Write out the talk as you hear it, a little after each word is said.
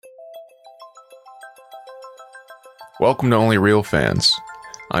Welcome to Only Real Fans.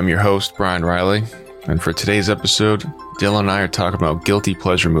 I'm your host, Brian Riley, and for today's episode, Dylan and I are talking about guilty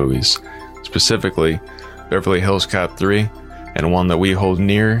pleasure movies, specifically Beverly Hills Cop 3, and one that we hold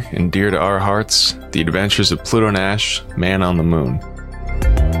near and dear to our hearts, The Adventures of Pluto Nash, Man on the Moon.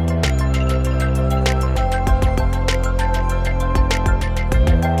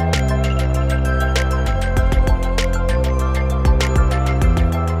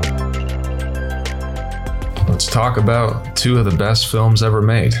 Talk about two of the best films ever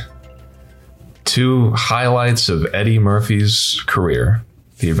made. Two highlights of Eddie Murphy's career: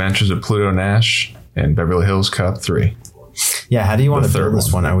 The Adventures of Pluto Nash and Beverly Hills Cop 3. Yeah, how do you want to build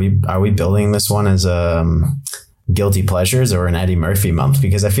this one? Are we building this one as guilty pleasures or an Eddie Murphy month?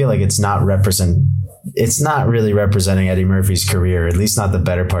 Because I feel like it's not really representing Eddie Murphy's career, at least not the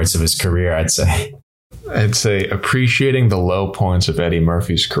better parts of his career, I'd say. I'd say appreciating the low points of Eddie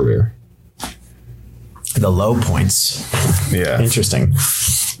Murphy's career. The low points. Yeah. Interesting.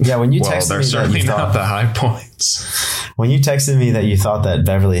 Yeah, when you texted me they're certainly not the high points. When you texted me that you thought that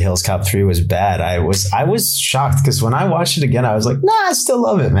Beverly Hills Cop 3 was bad, I was shocked because when I watched it again, I was like, nah, I still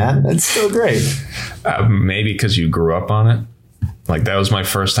love it, man. It's still great. Maybe because you grew up on it. Like, that was my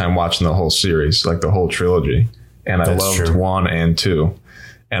first time watching the whole series, like the whole trilogy. And I loved 1 and 2.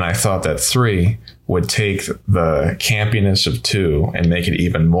 And I thought that 3 would take the campiness of 2 and make it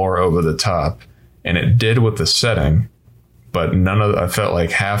even more over the top. And it did with the setting, but I felt like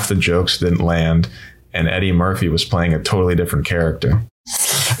half the jokes didn't land, and Eddie Murphy was playing a totally different character.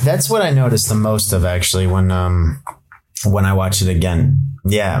 That's what I noticed the most of, actually, when I watched it again.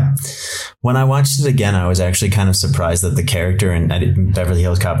 Yeah. When I watched it again, I was actually kind of surprised that the character in Beverly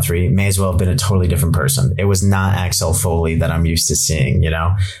Hills Cop 3 may as well have been a totally different person. It was not Axel Foley that I'm used to seeing, you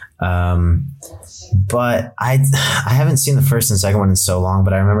know? But I haven't seen the first and second one in so long,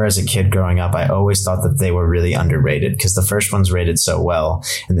 but I remember as a kid growing up, I always thought that they were really underrated because the first one's rated so well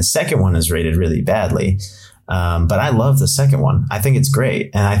and the second one is rated really badly. But I love the second one. I think it's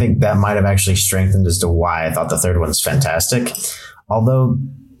great. And I think that might have actually strengthened as to why I thought the third one's fantastic. Although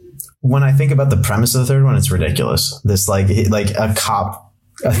when I think about the premise of the third one, it's ridiculous. This like a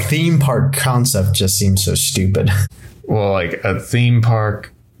theme park concept just seems so stupid. Well, like a theme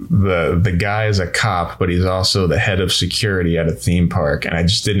park, the guy is a cop, but he's also the head of security at a theme park. And I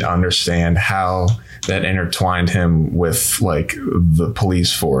just didn't understand how that intertwined him with like the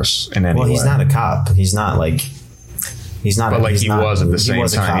police force in any way. Well, he's not a cop. He's not like, he's not. But like he was at the same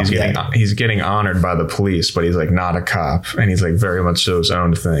time. He's getting honored by the police, but he's like not a cop. And he's like very much so his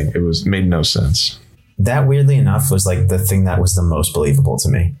own thing. It made no sense. That, weirdly enough, was like the thing that was the most believable to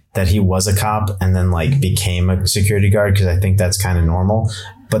me, that he was a cop and then like became a security guard, because I think that's kind of normal.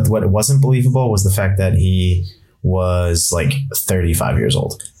 But what wasn't believable was the fact that he was like 35 years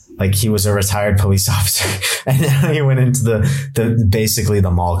old. Like, he was a retired police officer and now he went into the basically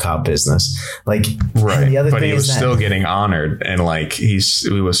the mall cop business. Like, right. The other but thing he was still getting honored, and like he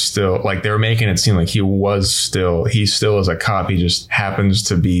was still like, they were making it seem like he still is a cop. He just happens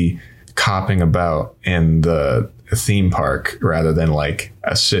to be copping about in the theme park rather than like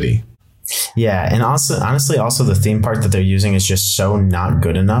a city. Yeah, and also, honestly, the theme park that they're using is just so not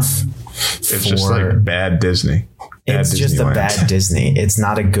good enough. It's just like bad Disney. It's just a bad Disney. It's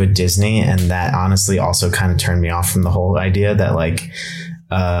not a good Disney, and that honestly also kind of turned me off from the whole idea that like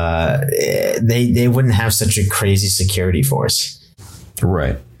they wouldn't have such a crazy security force.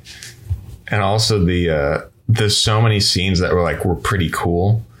 Right. And also there's so many scenes that were pretty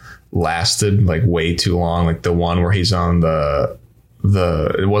cool, lasted like way too long. Like the one where he's on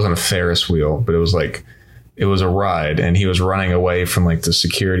it wasn't a Ferris wheel, but it was a ride, and he was running away from like the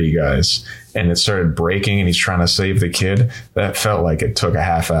security guys, and it started breaking and he's trying to save the kid. That felt like it took a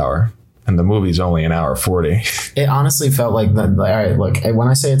half hour, and the movie's only an hour 40. It honestly felt like all right, look, when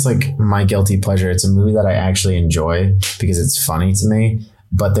I say it's like my guilty pleasure, it's a movie that I actually enjoy because it's funny to me.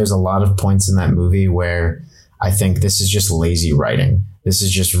 But there's a lot of points in that movie where I think this is just lazy writing. This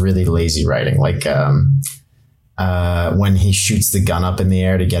is just really lazy writing. Like, when he shoots the gun up in the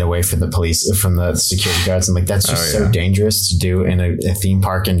air to get away from the security guards. I'm like, that's just so dangerous to do in a theme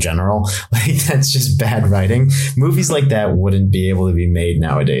park in general. Like, that's just bad writing. Movies like that wouldn't be able to be made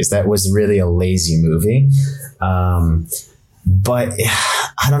nowadays. That was really a lazy movie. But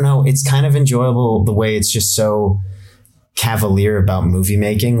I don't know. It's kind of enjoyable the way it's just so cavalier about movie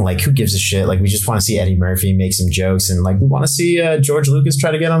making. Like, who gives a shit? Like, we just want to see Eddie Murphy make some jokes, and like, we want to see George Lucas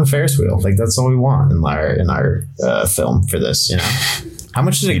try to get on the Ferris wheel. Like, that's all we want in our film for this, you know. How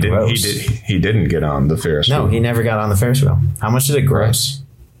much did it gross? He didn't get on the Ferris wheel. No, he never got on the Ferris wheel. How much did it gross?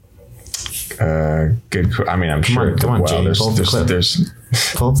 Good. I mean, I'm sure. Come on, Jay. Pull up the clip.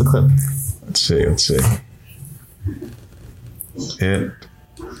 Pull up the clip. Let's see. It,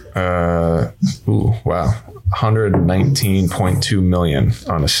 wow. 119.2 million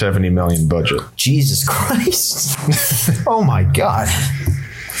on a 70 million budget. Jesus Christ. Oh my God.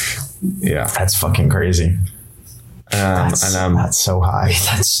 Yeah. That's fucking crazy. That's so high.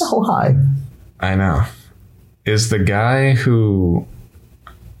 That's so high. I know. Is the guy who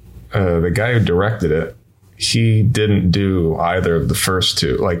directed it, he didn't do either of the first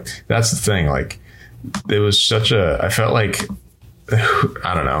two. Like, that's the thing. Like, it was I felt like,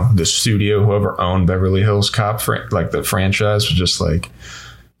 I don't know, the studio, whoever owned Beverly Hills Cop, like the franchise, was just like,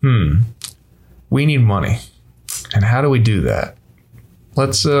 we need money. And how do we do that?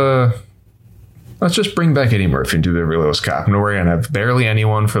 Let's just bring back Eddie Murphy and do Beverly Hills Cop. And we're going to have barely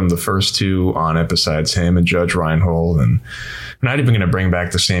anyone from the first two on it besides him and Judge Reinhold. And we're not even going to bring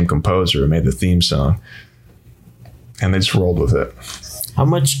back the same composer who made the theme song. And they just rolled with it. How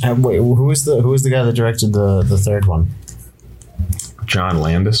much? Wait, who was the guy that directed the third one? John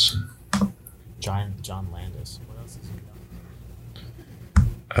Landis. John Landis. What else has he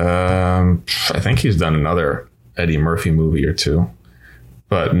done? I think he's done another Eddie Murphy movie or two,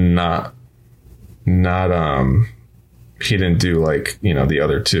 but not. He didn't do, like, the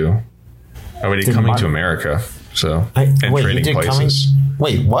other two. Oh, but he Coming to America. So Trading Places.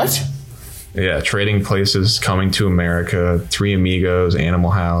 Wait, what? Yeah, Trading Places, Coming to America, Three Amigos,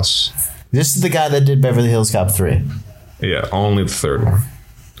 Animal House. This is the guy that did Beverly Hills Cop 3. Yeah, only the third one.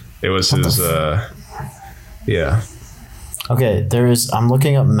 It was his, yeah. Okay, I'm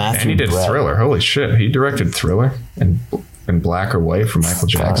looking up Matthew And he did Brett. Thriller. Holy shit. He directed Thriller and Black or White for Michael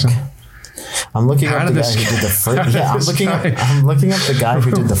Jackson. I'm looking up the guy who did the first. Yeah, I'm looking up the guy who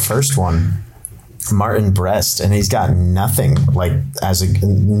did the first one, Martin Brest, and he's got nothing, like,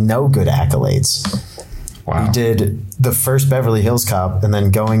 no good accolades. Wow. He did the first Beverly Hills Cop, and then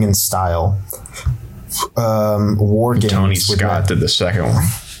Going in Style. War Games. Tony Scott did the second one.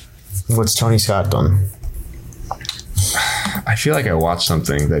 What's Tony Scott done? I feel like I watched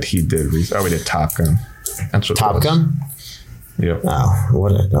something that he did. We did Top Gun. That's what Top Gun? Yep.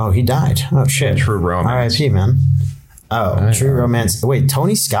 Oh, he died. Oh, shit. True Romance. R.I.P., man. Oh, True Romance. Wait,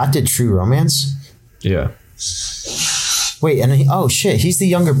 Tony Scott did True Romance? Yeah. Wait, and he's the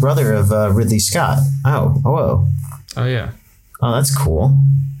younger brother of Ridley Scott. Oh, yeah. Oh, that's cool.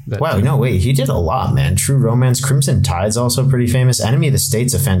 He did a lot, man. True Romance, Crimson Tide's also pretty famous. Enemy of the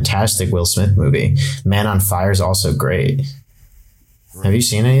State's a fantastic Will Smith movie. Man on Fire's also great. Right. Have you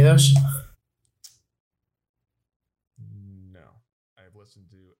seen any of those? No. I've listened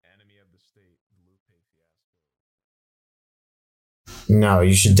to Enemy of the State, Lupe Fiasco. No,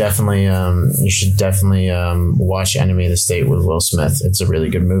 you should definitely watch Enemy of the State with Will Smith. It's a really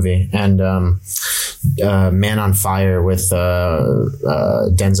good movie. And Man on Fire with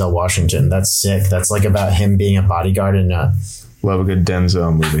Denzel Washington. That's sick. That's like about him being a bodyguard in love a good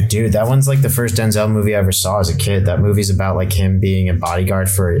Denzel movie. Dude, that one's like the first Denzel movie I ever saw as a kid. That movie's about like him being a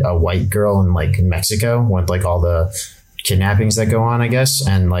bodyguard for a white girl in like Mexico with like all the kidnappings that go on, I guess.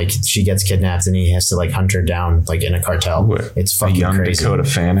 And like she gets kidnapped and he has to like hunt her down like in a cartel. It's fucking young crazy. Dakota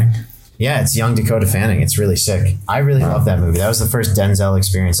Fanning. Yeah, it's young Dakota Fanning. It's really sick. I really love that movie. That was the first Denzel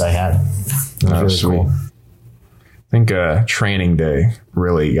experience I had. It was really sweet. cool. I think Training Day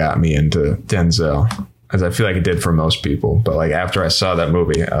really got me into Denzel, as I feel like it did for most people. But like after I saw that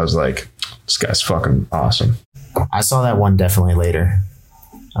movie, I was like, this guy's fucking awesome. I saw that one definitely later.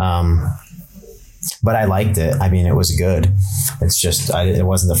 But I liked it. I mean, it was good. It's just, it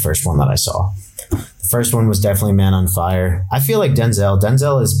wasn't the first one that I saw. The first one was definitely Man on Fire. I feel like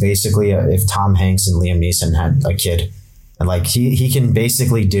Denzel is basically if Tom Hanks and Liam Neeson had a kid. And like he can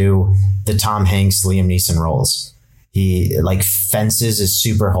basically do the Tom Hanks, Liam Neeson roles. He like Fences is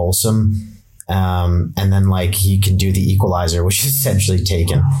super wholesome. And then like he can do The Equalizer, which is essentially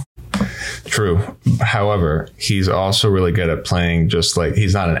Taken. True. However, he's also really good at playing just like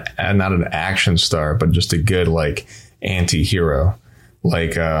he's not an action star, but just a good like anti-hero,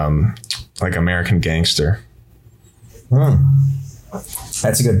 like American Gangster.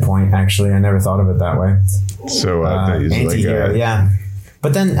 That's a good point. Actually, I never thought of it that way. So he's anti-hero, like yeah.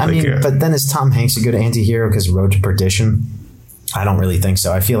 But then but then is Tom Hanks a good anti-hero because Road to Perdition? I don't really think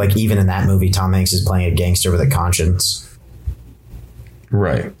so. I feel like even in that movie, Tom Hanks is playing a gangster with a conscience.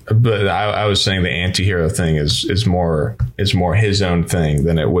 Right. But I was saying the anti-hero thing is more his own thing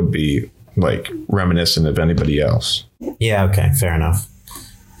than it would be like reminiscent of anybody else. Yeah, okay, fair enough.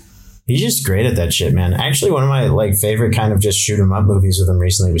 He's just great at that shit, man. Actually, one of my like favorite kind of just shoot 'em up movies with him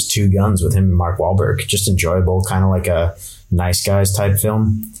recently was Two Guns with him and Mark Wahlberg. Just enjoyable, kind of like a Nice Guys type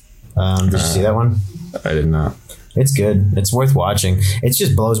film. Did you see that one? I did not. It's good. It's worth watching. It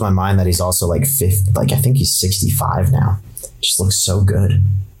just blows my mind that he's also like 50, like I think he's 65 now. Just looks so good.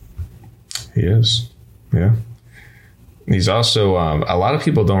 He is. Yeah. He's also, a lot of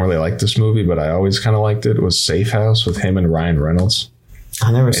people don't really like this movie, but I always kind of liked it. It was Safe House with him and Ryan Reynolds.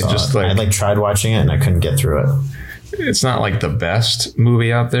 I never saw it. I like tried watching it and I couldn't get through it. It's not like the best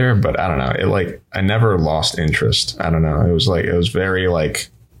movie out there, but I don't know. I never lost interest. I don't know. It was very like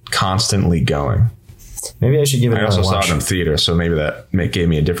constantly going. Maybe I should give it another watch. I also saw it in theater, so maybe that gave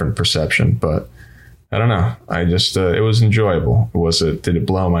me a different perception, but I don't know. I just, it was enjoyable. Did it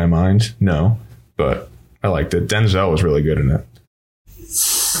blow my mind? No, but I liked it. Denzel was really good in it.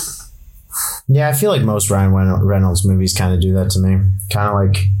 Yeah, I feel like most Ryan Reynolds movies kind of do that to me. Kind of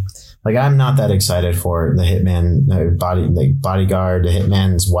like I'm not that excited for the Hitman bodyguard, the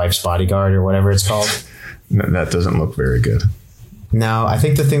Hitman's wife's bodyguard, or whatever it's called. That doesn't look very good. No, I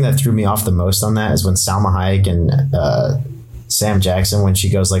think the thing that threw me off the most on that is when Salma Hayek and Sam Jackson, when she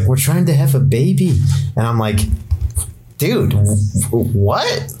goes like, "We're trying to have a baby," and I'm like, dude,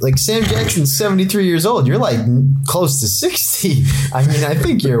 what? Like, Sam Jackson's 73 years old. You're like close to 60. I mean, I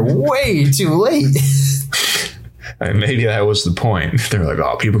think you're way too late. And maybe that was the point. They're like,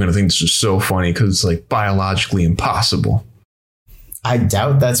 oh, people are going to think this is so funny because it's like biologically impossible. I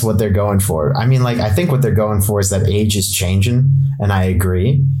doubt that's what they're going for. I mean, like, I think what they're going for is that age is changing, and I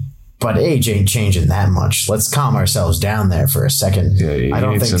agree. But age ain't changing that much. Let's calm ourselves down there for a second. Yeah, I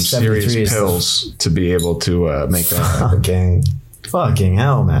don't think some serious pills to be able to make that happen. Fucking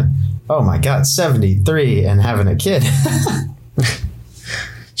hell, man. Oh my God, 73 and having a kid.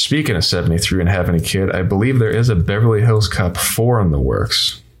 Speaking of 73 and having a kid, I believe there is a Beverly Hills Cop 4 in the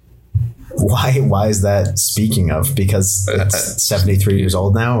works. Why is that speaking of? Because it's 73 years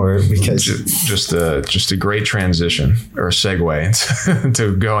old now, or because just a great transition or a segue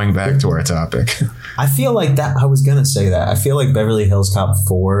to going back to our topic. I feel like that. I was gonna say that. I feel like Beverly Hills Cop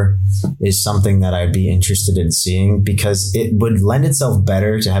 4 is something that I'd be interested in seeing because it would lend itself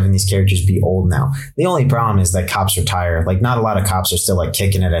better to having these characters be old now. The only problem is that cops retire. Like, not a lot of cops are still like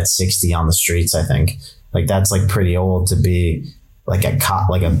kicking it at 60 on the streets. I think like that's like pretty old to be like a cop,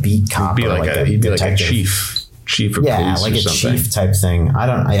 like a beat cop. He'd be like a chief of police, like or a something. Chief type thing. I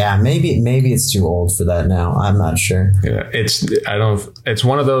don't. Yeah, maybe it's too old for that now. I'm not sure. Yeah, it's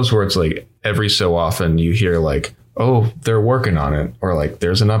one of those where it's like every so often you hear like, oh, they're working on it, or like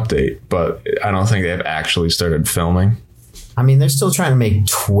there's an update, but I don't think they've actually started filming. I mean, they're still trying to make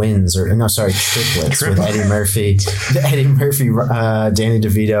triplets with Eddie Murphy, Danny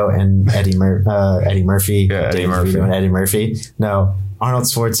DeVito, and Eddie Murphy. Yeah, Eddie Murphy. DeVito and Eddie Murphy. No, Arnold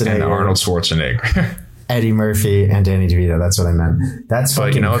Schwarzenegger. Eddie Murphy and Danny DeVito. That's what I meant. That's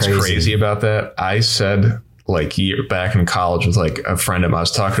fucking crazy. But you know what's crazy about that? I said like back in college with like a friend of mine. I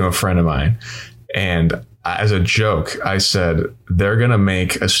was talking to a friend of mine, and as a joke, I said, they're going to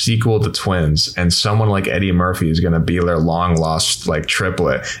make a sequel to Twins and someone like Eddie Murphy is going to be their long lost like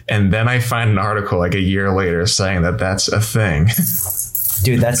triplet. And then I find an article like a year later saying that that's a thing.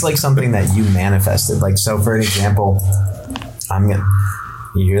 Dude, that's like something that you manifested. Like, so for example,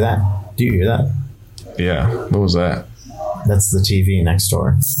 you hear that? Do you hear that? Yeah. What was that? That's the TV next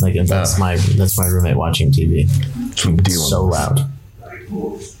door. Like, that's my roommate watching TV. It's so loud.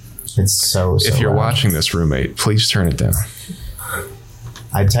 It's so if you're loud. Watching this, roommate, please turn it down.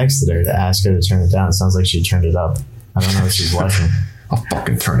 I texted her to ask her to turn it down. It sounds like she turned it up. I don't know if she's watching. I'll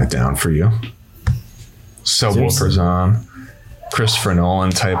fucking turn it down for you. Subwoofers on. Christopher Nolan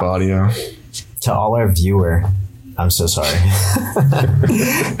type audio. To all our viewer, I'm so sorry.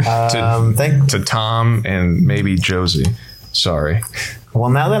 To Tom and maybe Josie. Sorry. Well,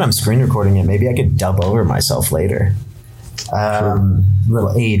 now that I'm screen recording it, maybe I could dub over myself later. Little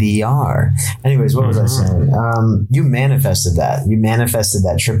ADR. Anyways, what was I saying? You manifested that. You manifested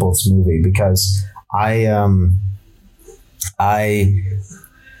that triplets movie because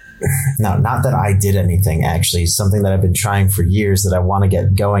no, not that I did anything, actually. Something that I've been trying for years that I want to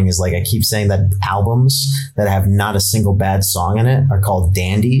get going is like I keep saying that albums that have not a single bad song in it are called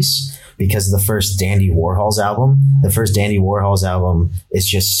dandies because of the first Dandy Warhols album. The first Dandy Warhols album is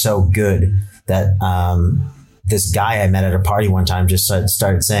just so good that this guy I met at a party one time just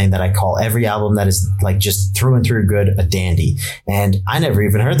started saying that I call every album that is like just through and through good a dandy. And I never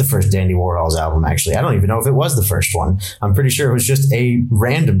even heard the first Dandy Warhols album, actually. I don't even know if it was the first one. I'm pretty sure it was just a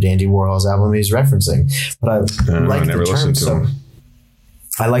random Dandy Warhols album he's referencing. But I like the term so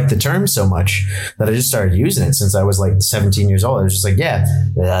I like the term so much that I just started using it since I was like 17 years old. I was just like,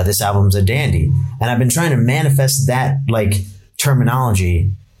 this album's a dandy. And I've been trying to manifest that like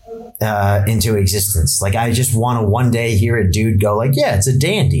terminology into existence. Like, I just want to one day hear a dude go like, yeah, it's a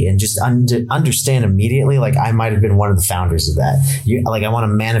dandy, and just understand immediately, like, I might have been one of the founders of that. I want to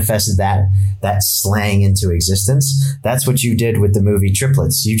manifest that slang into existence. That's what you did with the movie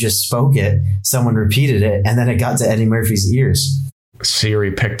Triplets. You just spoke it, someone repeated it, and then it got to Eddie Murphy's ears.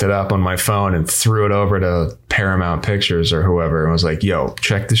 Siri picked it up on my phone and threw it over to Paramount Pictures or whoever and was like, yo,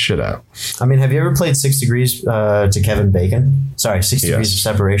 check this shit out. I mean, have you ever played 6 Degrees to Kevin Bacon? Sorry, 6 Degrees of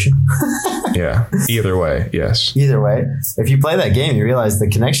Separation? Yeah. Either way, yes. Either way. If you play that game, you realize the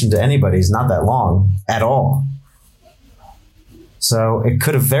connection to anybody is not that long at all. So it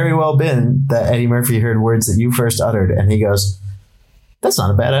could have very well been that Eddie Murphy heard words that you first uttered and he goes, that's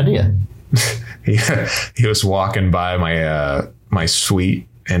not a bad idea. He was walking by my suite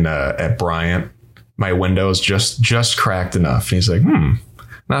and at Bryant, my windows just cracked enough. And he's like,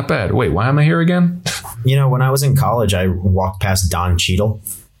 not bad. Wait, why am I here again? You know, when I was in college, I walked past Don Cheadle,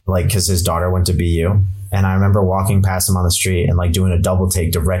 like, because his daughter went to BU. And I remember walking past him on the street and like doing a double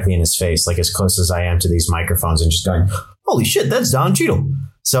take directly in his face, like as close as I am to these microphones, and just going, holy shit, that's Don Cheadle.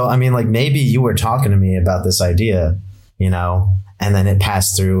 So, I mean, like, maybe you were talking to me about this idea, you know, and then it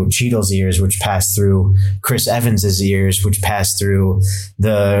passed through Cheadle's ears, which passed through Chris Evans's ears, which passed through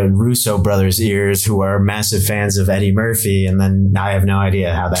the Russo brothers' ears, who are massive fans of Eddie Murphy. And then I have no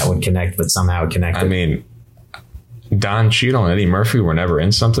idea how that would connect, but somehow it connected. I mean, Don Cheadle and Eddie Murphy were never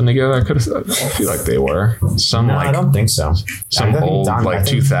in something together. I feel like they were. I don't think so. Some old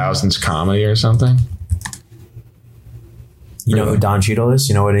 2000s comedy or something. You know who Don Cheadle is?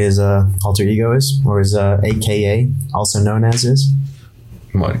 You know what his alter ego is? Or his AKA, also known as, is?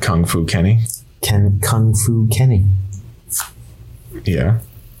 What, Kung Fu Kenny? Kung Fu Kenny. Yeah.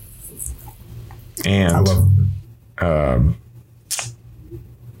 And, I love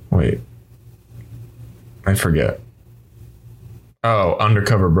wait. I forget. Oh,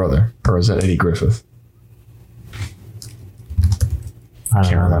 Undercover Brother. Or is that Eddie Griffith? I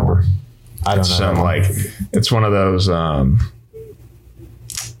don't remember. I don't know. It's one of those,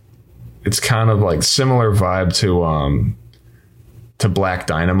 it's kind of like similar vibe to Black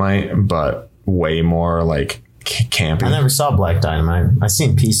Dynamite, but way more like campy. I never saw Black Dynamite. I've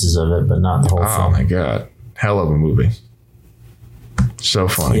seen pieces of it, but not the whole film. Oh my God. Hell of a movie. So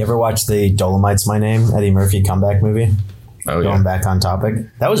funny. You ever watch the Dolomite's My Name, Eddie Murphy comeback movie? Oh, yeah. Going back on topic.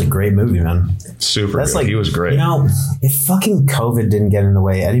 That was a great movie, man. Super good. Like, he was great. You know, if fucking COVID didn't get in the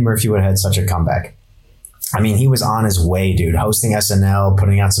way, Eddie Murphy would have had such a comeback. I mean, he was on his way, dude, hosting SNL,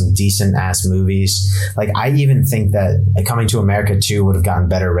 putting out some decent ass movies. Like, I even think that Coming to America 2 would have gotten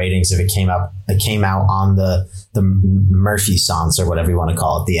better ratings if it came out on the Murphy Sance, or whatever you want to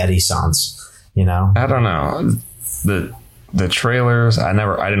call it, the Eddie Sance, you know? I don't know. The trailers,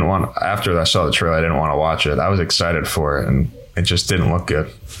 after I saw the trailer, I didn't want to watch it. I was excited for it, and it just didn't look good.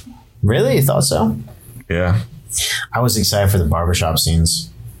 Really? You thought so? Yeah. I was excited for the barbershop scenes.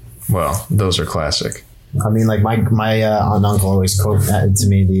 Well, those are classic. I mean, like, my aunt and uncle always quote to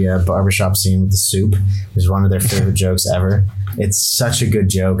me the barbershop scene with the soup is one of their favorite jokes ever. It's such a good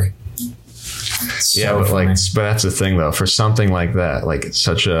joke. Yeah, but that's the thing though. For something like that, like, it's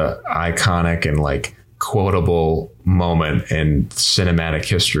such a iconic and like quotable moment in cinematic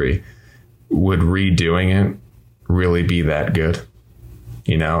history, would redoing it really be that good?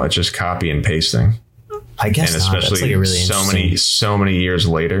 You know, it's just copy and pasting. I guess, and especially really so many years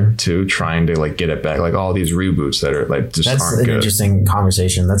later too, trying to like get it back, like all these reboots that are like just that's aren't an good. Interesting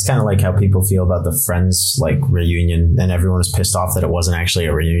conversation. That's kind of like how people feel about the Friends like reunion, and everyone was pissed off that it wasn't actually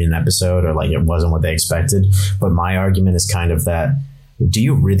a reunion episode, or like it wasn't what they expected. But my argument is kind of that, do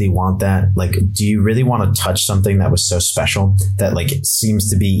you really want that? Like, do you really want to touch something that was so special that like it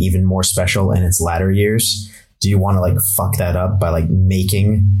seems to be even more special in its latter years? Do you want to like fuck that up by like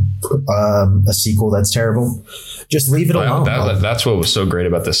making a sequel that's terrible? Just leave it alone. That's what was so great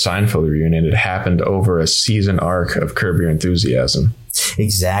about the Seinfeld reunion. It happened over a season arc of Curb Your Enthusiasm.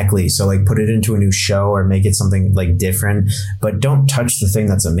 Exactly. So like put it into a new show or make it something like different, but don't touch the thing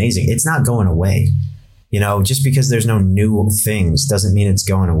that's amazing. It's not going away. You know, just because there's no new things doesn't mean it's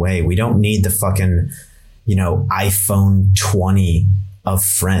going away. We don't need the fucking, you know, iPhone 20 of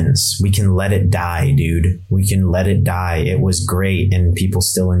Friends. We can let it die, dude. We can let it die. It was great and people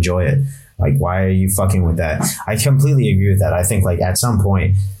still enjoy it. Like, why are you fucking with that? I completely agree with that. I think like at some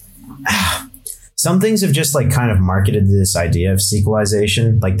point, some things have just like kind of marketed this idea of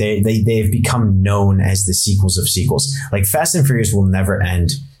sequelization. Like they've become known as the sequels of sequels. Like Fast and Furious will never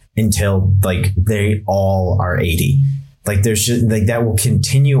end until like they all are 80. Like there's just like that will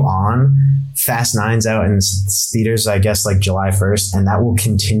continue on. Fast 9's out in theaters, I guess, like July 1st, and that will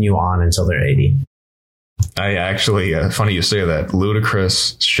continue on until they're 80. I actually, funny you say that.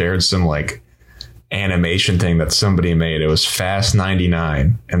 Ludacris shared some like animation thing that somebody made. It was Fast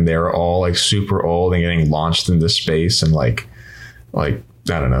 99, and they were all like super old and getting launched into space, and like I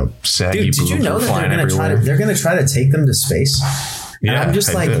don't know, saggy Dude, did you know that flying they're gonna try to take them to space? Yeah, and I'm just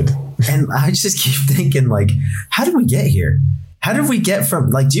I like, did. and I just keep thinking like, how did we get here? How did we get from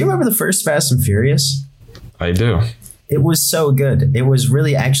like? Do you remember the first Fast and Furious? I do. It was so good. It was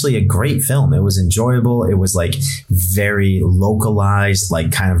really actually a great film. It was enjoyable. It was like very localized,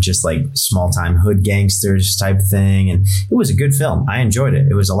 like kind of just like small time hood gangsters type thing. And it was a good film. I enjoyed it.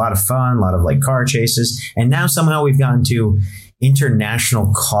 It was a lot of fun, a lot of like car chases. And now somehow we've gotten to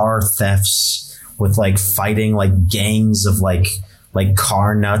international car thefts with like fighting like gangs of like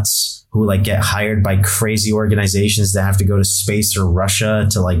car nuts who like get hired by crazy organizations that have to go to space or Russia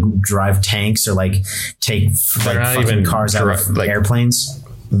to like drive tanks or like take like fucking cars out of like airplanes.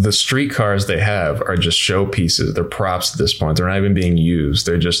 The street cars they have are just showpieces. They're props at this point. They're not even being used.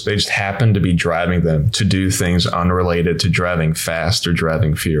 They just happen to be driving them to do things unrelated to driving fast or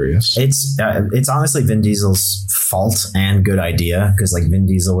driving furious. It's honestly Vin Diesel's fault and good idea, because like Vin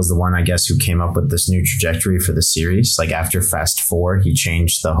Diesel was the one, I guess, who came up with this new trajectory for the series. Like after Fast 4, he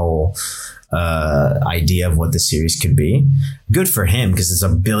changed the whole idea of what the series could be. Good for him, because it's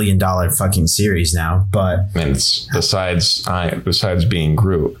 $1 billion fucking series now. But and it's besides being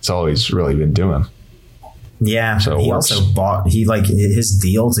Groot, it's all he's really been doing. Yeah, so he also bought. He like his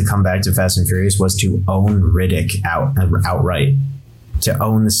deal to come back to Fast and Furious was to own Riddick outright, to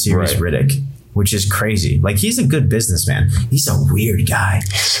own the series Riddick, which is crazy. Like he's a good businessman. He's a weird guy.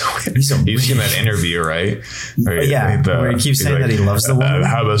 You've seen that interview, right? Where he keeps saying that he loves the woman.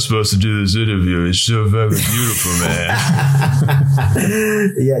 How am I supposed to do this interview? It's so very beautiful, man.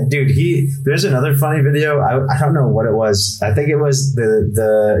 Yeah, dude. There's another funny video. I don't know what it was. I think it was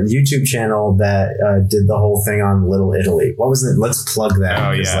the YouTube channel that did the whole thing on Little Italy. What was it? Let's plug that.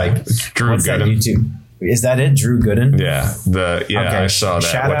 Oh yeah, like Drew what's Gooden. That YouTube? Is that it? Drew Gooden? Yeah. Okay. I saw that.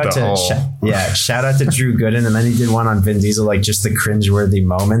 Shout out to Drew Gooden. And then he did one on Vin Diesel, like just the cringeworthy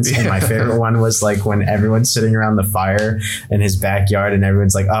moments. And my favorite one was like when everyone's sitting around the fire in his backyard and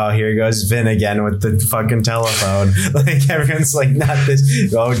everyone's like, oh, here goes Vin again with the fucking telephone. Like everyone's like, not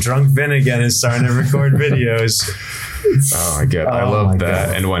this. Oh, drunk Vin again is starting to record videos. Oh my God. I love that.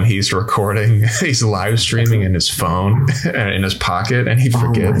 God. And when he's recording, he's live streaming in his phone in his pocket and he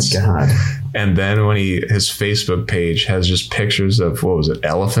forgets. Oh my God. And then when his Facebook page has just pictures of, what was it,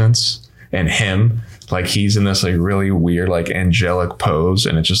 elephants and him, like he's in this like really weird, like angelic pose.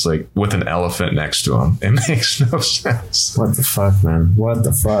 And it's just like with an elephant next to him. It makes no sense. What the fuck, man? What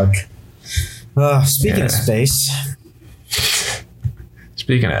the fuck? Speaking of space.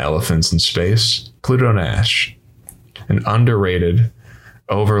 Speaking of elephants in space, Pluto Nash, an underrated,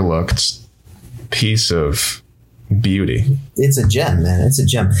 overlooked piece of beauty. It's a gem, man. It's a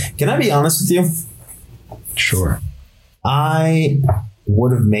gem. Can I be honest with you? Sure. I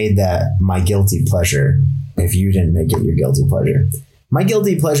would have made that my guilty pleasure if you didn't make it your guilty pleasure. My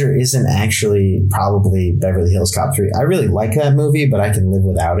guilty pleasure isn't actually probably Beverly Hills Cop 3. I really like that movie, but I can live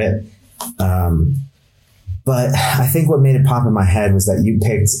without it. But I think what made it pop in my head was that you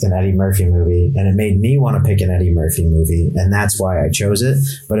picked an Eddie Murphy movie, and it made me want to pick an Eddie Murphy movie, and that's why I chose it.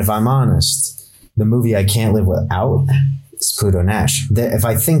 But if I'm honest, the movie I can't live without is Pluto Nash. If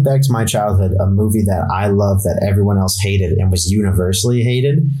I think back to my childhood, a movie that I love that everyone else hated and was universally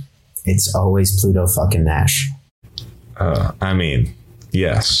hated, it's always Pluto fucking Nash. I mean,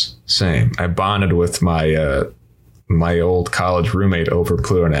 yes, same. I bonded with my my old college roommate over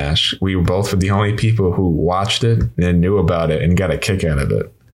Pluto Nash. We were both the only people who watched it and knew about it and got a kick out of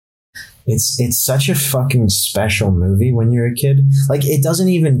it. It's such a fucking special movie when you're a kid. Like it doesn't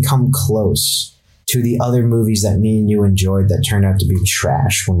even come close to the other movies that me and you enjoyed that turned out to be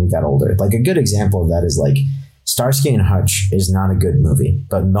trash when we got older. Like a good example of that is like Starsky and Hutch is not a good movie,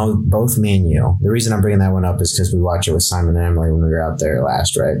 but both me and you, the reason I'm bringing that one up is because we watched it with Simon and Emily when we were out there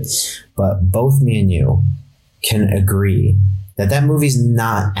last, right? But both me and you can agree that movie's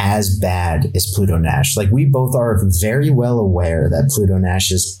not as bad as Pluto Nash. Like we both are very well aware that Pluto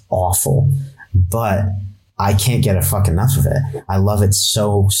Nash is awful, but I can't get a fuck enough of it. I love it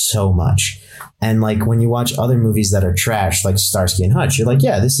so much. And like when you watch other movies that are trash, like Starsky and Hutch, you're like,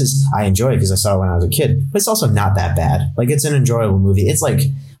 yeah, I enjoy it because I saw it when I was a kid, but it's also not that bad. Like it's an enjoyable movie. It's like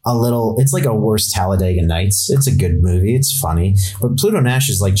it's like a worse Talladega Nights. It's a good movie. It's funny, but Pluto Nash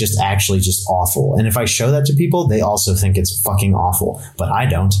is like just awful. And if I show that to people, they also think it's fucking awful, but I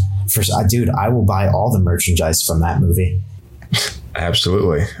don't. Dude, I will buy all the merchandise from that movie.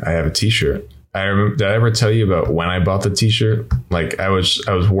 Absolutely. I have a t-shirt. did I ever tell you about when I bought the t-shirt? Like I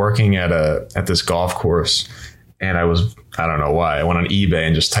was working at this golf course, and I don't know why. I went on eBay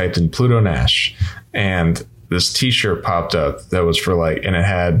and just typed in Pluto Nash, and this t-shirt popped up that was for like, and it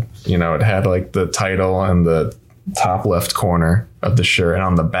had like the title and the top left corner of the shirt, and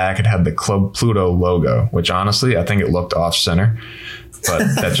on the back it had the Club Pluto logo, which honestly I think it looked off center, but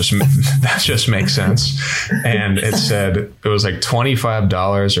that just makes sense. And it said it was like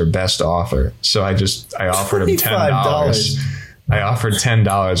 $25 or best offer. So I offered him $10. I offered $10.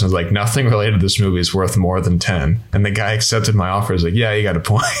 I was like, nothing related to this movie is worth more than 10. And the guy accepted my offer. He's like, yeah, you got a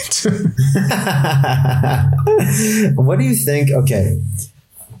point. What do you think? Okay.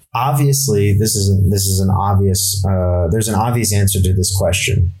 Obviously, this is an obvious, there's an obvious answer to this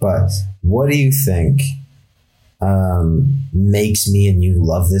question, but what do you think makes me and you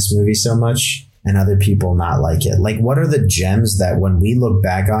love this movie so much and other people not like it? Like, what are the gems that when we look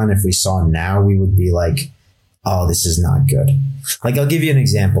back on, if we saw now, we would be like, oh, this is not good. Like, I'll give you an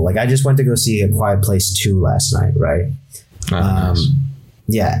example. Like, I just went to go see A Quiet Place 2 last night, right? Nice.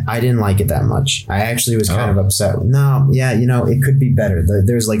 Yeah, I didn't like it that much. I actually was kind of upset. No, yeah, it could be better.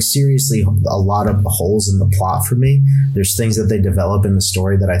 There's like seriously a lot of holes in the plot for me. There's things that they develop in the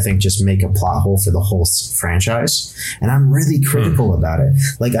story that I think just make a plot hole for the whole franchise. And I'm really critical about it.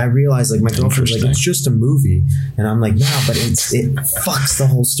 Like, I realize, like, my girlfriend's like, it's just a movie. And I'm like, no, but it fucks the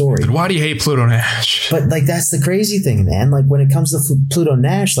whole story. Why do you hate Pluto Nash? But like, that's the crazy thing, man. Like, when it comes to Pluto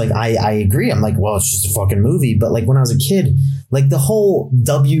Nash, like, I agree. I'm like, well, it's just a fucking movie. But like, when I was a kid, like, the whole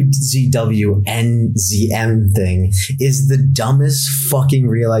WZW NZM thing is the dumbest fucking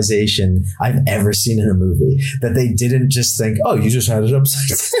realization I've ever seen in a movie. That they didn't just think, oh, you just had it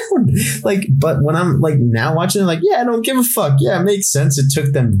upside down. Like, but when I'm like now watching it, like, yeah, I don't give a fuck. Yeah, it makes sense. It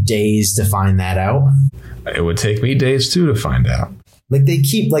took them days to find that out. It would take me days too to find out. Like, they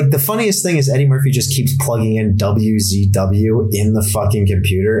keep, like, the funniest thing is Eddie Murphy just keeps plugging in WZW in the fucking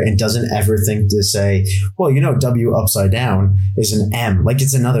computer and doesn't ever think to say, well, W upside down is an M. Like,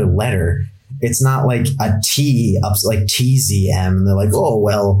 it's another letter. It's not like a T like TZM. And they're like, oh,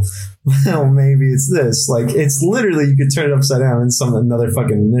 well, maybe it's this. Like, it's literally, you could turn it upside down and another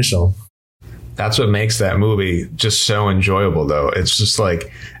fucking initial. That's what makes that movie just so enjoyable, though. It's just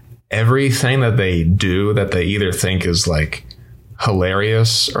like everything that they do that they either think is like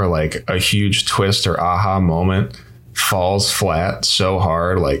hilarious or like a huge twist or aha moment falls flat so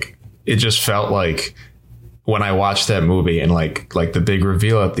hard. Like, it just felt like when I watched that movie and like the big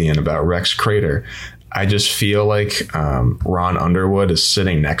reveal at the end about Rex Crater, I just feel like Ron Underwood is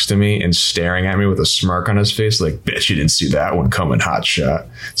sitting next to me and staring at me with a smirk on his face, like, bitch, you didn't see that one coming, hot shot.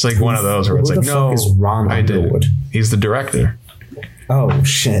 It's like one of those where it's like, no, is Ron Underwood? He's the director. Oh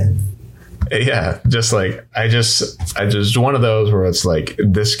shit. Yeah, just like I just one of those where it's like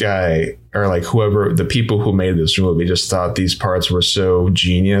this guy or like whoever, the people who made this movie just thought these parts were so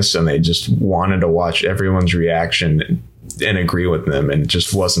genius and they just wanted to watch everyone's reaction and agree with them, and it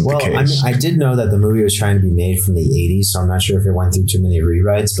just wasn't the case. I did know that the movie was trying to be made from the 80s, so I'm not sure if it went through too many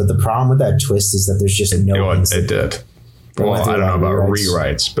rewrites, but the problem with that twist is that there's just no... It did. Well, I don't know about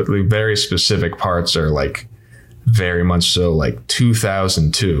rewrites, but the very specific parts are like very much so like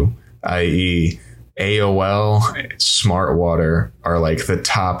 2002, i.e. AOL, Smart Water are like the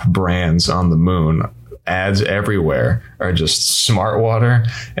top brands on the moon. Ads everywhere are just Smart Water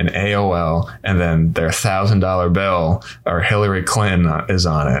and AOL, and then their $1,000 bill or Hillary Clinton is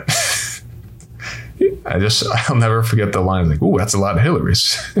on it. I'll never forget the line like, "Ooh, that's a lot of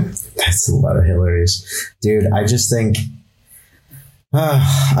Hillarys." That's a lot of Hillarys, dude. I just think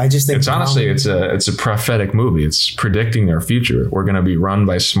it's honestly it's a prophetic movie. It's predicting our future. We're going to be run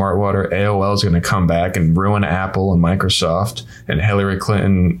by Smart Water. AOL is going to come back and ruin Apple and Microsoft. And Hillary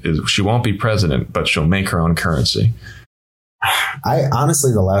Clinton she won't be president, but she'll make her own currency. I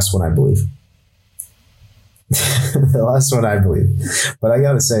honestly, the last one I believe. The last one I believe. But I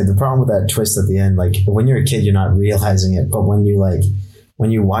got to say, the problem with that twist at the end, like when you're a kid, you're not realizing it. But when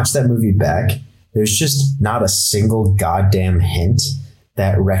you watch that movie back, there's just not a single goddamn hint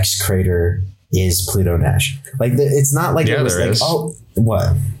that Rex Crater is Pluto Nash. Like, it's not like it was like, oh,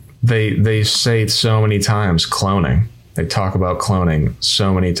 what? They say so many times cloning. They talk about cloning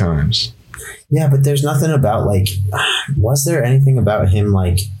so many times. Yeah, but there's nothing about like, was there anything about him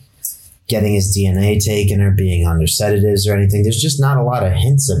like getting his DNA taken or being under sedatives or anything? There's just not a lot of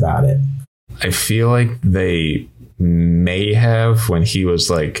hints about it. I feel like they may have when he was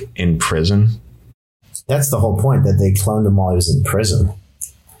like in prison. That's the whole point, that they cloned him while he was in prison.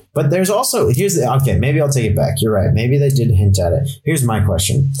 But there's also, okay, maybe I'll take it back. You're right. Maybe they did hint at it. Here's my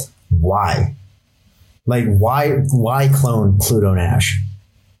question. Why? Like, why clone Pluto Nash?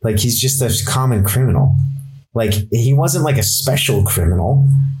 Like, he's just a common criminal. Like, he wasn't like a special criminal.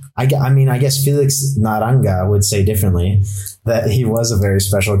 I mean, I guess Felix Naranga would say differently, that he was a very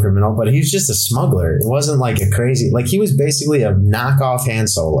special criminal, but he was just a smuggler. It wasn't like a crazy, like, he was basically a knockoff Han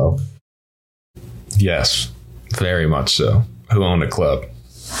Solo. Yes, very much so. Who owned a club?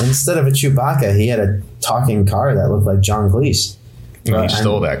 Instead of a Chewbacca, he had a talking car that looked like John Cleese. He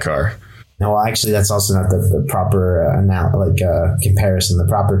stole that car. No, well, actually, that's also not the proper comparison. The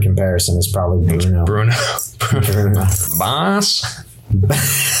proper comparison is probably Bruno. Bruno. Bruno. Boss.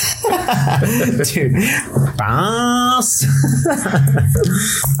 Dude, boss.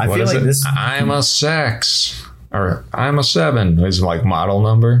 I What feel is like it? this. I'm a 6 or I'm a 7 is like model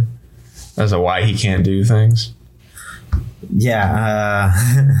number as to why he can't do things. Yeah.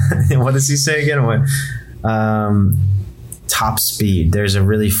 What does he say again? What? Top speed. There's a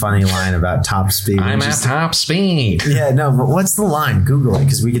really funny line about top speed. I'm at top speed. Yeah, no, but what's the line? Google it,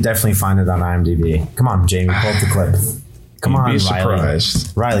 because we could definitely find it on IMDb. Come on, Jamie, pull up the clip. Come on, You'd be Riley.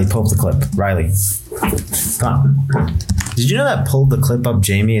 surprised. Riley, pull up the clip. Riley. Come on. Did you know that Pull the Clip Up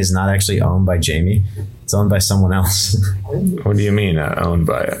Jamie is not actually owned by Jamie? It's owned by someone else. What do you mean owned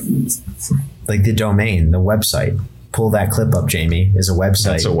by it? Like the domain, the website. Pull That Clip Up Jamie is a website.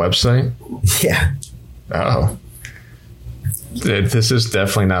 That's a website? Yeah. Oh. This is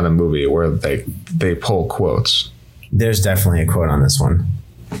definitely not a movie where they pull quotes. There's definitely a quote on this one.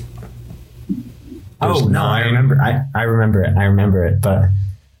 There's no, I remember. I remember it. I remember it, but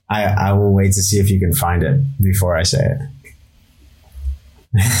I will wait to see if you can find it before I say it.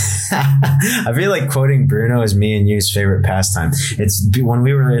 I feel like quoting Bruno is me and you's favorite pastime. It's when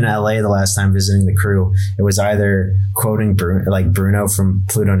we were in LA the last time visiting the crew, it was either quoting Bruno from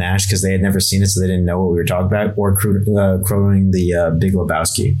Pluto Nash because they had never seen it, so they didn't know what we were talking about, or quoting the Big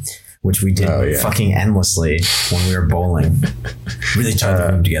Lebowski, which we did fucking endlessly when we were bowling. Really tied the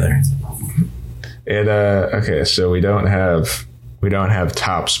room together. Okay, so we don't have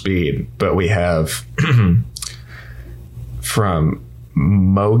top speed, but we have from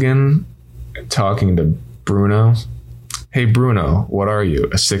Mogan talking to Bruno. Hey Bruno, what are you?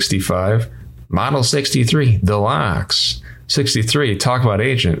 A 65? Model 63, deluxe. 63, talk about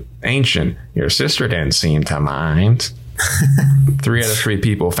ancient. Your sister didn't seem to mind. 3 out of 3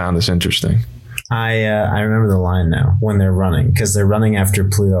 people found this interesting. I remember the line now when they're running, because they're running after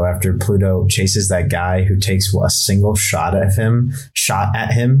Pluto chases that guy who takes a single shot at him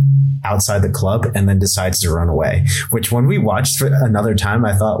outside the club and then decides to run away, which when we watched for another time,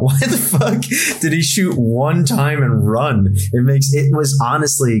 I thought, why the fuck did he shoot one time and run? It was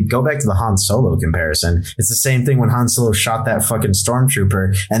honestly, go back to the Han Solo comparison. It's the same thing when Han Solo shot that fucking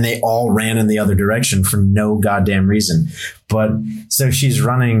stormtrooper and they all ran in the other direction for no goddamn reason. But so she's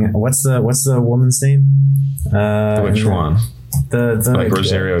running. What's the woman's name? Which one? The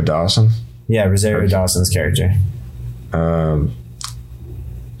Rosario Dawson. Yeah, Rosario Dawson's character.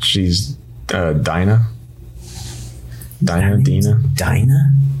 She's Dinah. Dinah.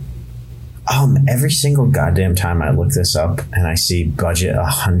 Every single goddamn time I look this up and I see budget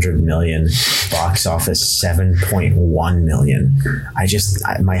 100 million, box office 7.1 million,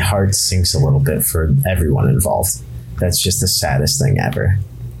 my heart sinks a little bit for everyone involved. That's just the saddest thing ever.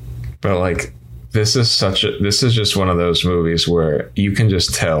 But like, this is just one of those movies where you can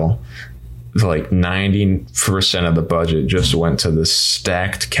just tell like 90% of the budget just went to the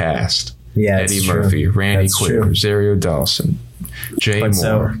stacked cast. Yeah, Eddie Murphy, Randy Quaid, Rosario Dawson, Jay Moore.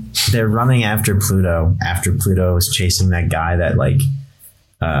 So they're running after Pluto. After Pluto is chasing that guy that like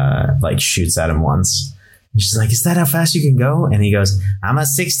shoots at him once. And she's like, "Is that how fast you can go?" And he goes, "I'm a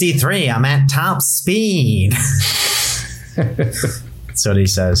 63. I'm at top speed." That's what he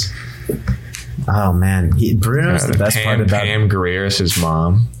says. Oh man, Bruno's the best part about Pam Grier is his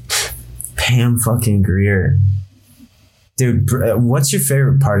mom. Pam fucking Grier. Dude, what's your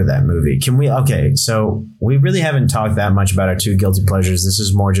favorite part of that movie? So we really haven't talked that much about our 2 guilty pleasures. This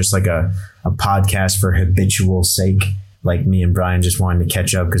is more just like a podcast for habitual sake. Like me and Brian just wanted to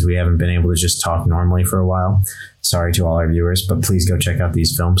catch up because we haven't been able to just talk normally for a while. Sorry to all our viewers, but please go check out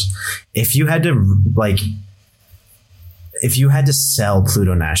these films. If you had to sell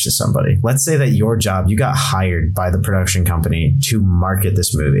Pluto Nash to somebody, let's say that your job, you got hired by the production company to market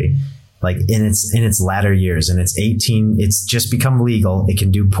this movie, like in its latter years, and it's 18, it's just become legal, it can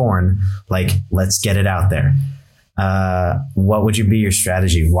do porn, like let's get it out there. What would be your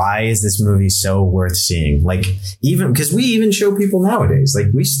strategy? Why is this movie so worth seeing? Like, even because we even show people nowadays,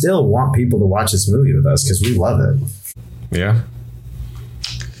 like we still want people to watch this movie with us because we love it. Yeah.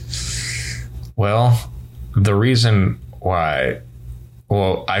 Well, the reason why,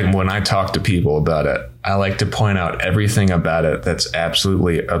 when I talk to people about it, I like to point out everything about it that's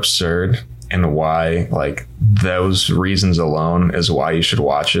absolutely absurd and why, like, those reasons alone is why you should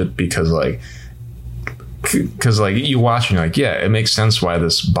watch it. Because you watch and you're like, yeah, it makes sense why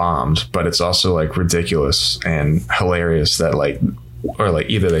this bombed, but it's also like ridiculous and hilarious that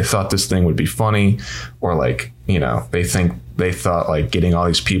either they thought this thing would be funny, or like, you know, they thought like getting all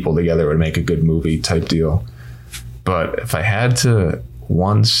these people together would make a good movie type deal. But if I had to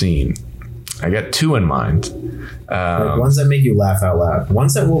one scene, I got two in mind. Like ones that make you laugh out loud.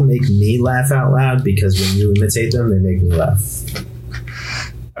 Ones that will make me laugh out loud, because when you imitate them, they make me laugh.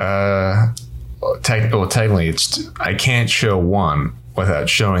 Technically, I can't show one without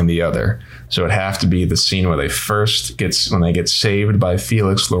showing the other. So it'd have to be the scene where when they get saved by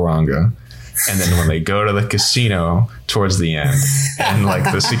Felix Loranga, and then when they go to the casino towards the end, and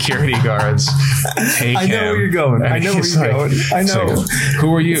like the security guards take him. I know where you're going. I know where you're going. I know. Like,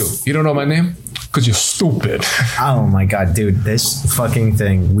 who are you? You don't know my name? Because you're stupid. Oh my God, dude. This fucking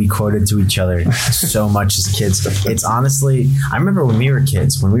thing we quoted to each other so much as kids. It's honestly, I remember when we were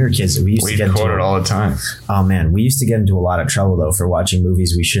kids, we used to get quote it all the time. Oh man, we used to get into a lot of trouble though for watching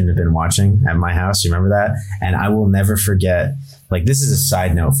movies we shouldn't have been watching at my house. You remember that? And I will never forget, like, this is a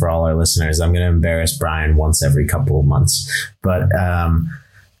side note for all our listeners. I'm going to embarrass Brian once every couple of months. But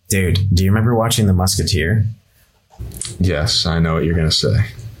dude, do you remember watching The Musketeer? Yes, I know what you're going to say.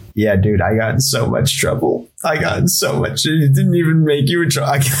 Yeah, dude, I got in so much trouble. It didn't even make you in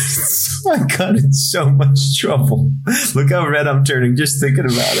trouble. I got in so much trouble. Look how red I'm turning just thinking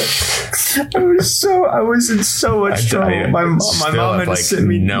about it. I was in so much trouble. My mom had to sit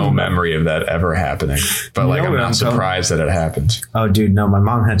me. No memory of that ever happening. But like, I'm not surprised that it happened. Oh, dude, no, my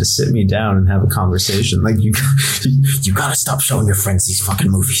mom had to sit me down and have a conversation. Like, you gotta stop showing your friends these fucking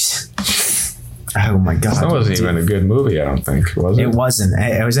movies. Oh my God. That wasn't even a good movie, I don't think, was it? It wasn't.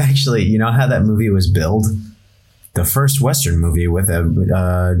 It was actually, you know how that movie was billed? The first Western movie with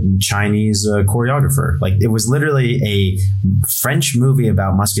a Chinese choreographer. Like, it was literally a French movie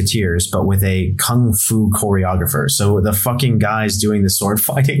about musketeers, but with a kung fu choreographer. So the fucking guys doing the sword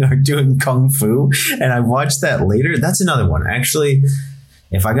fighting are doing kung fu. And I watched that later. That's another one. Actually,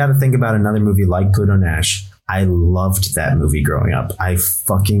 if I got to think about another movie like Pluto Nash, I loved that movie growing up. I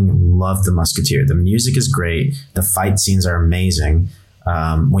fucking loved The Musketeer. The music is great. The fight scenes are amazing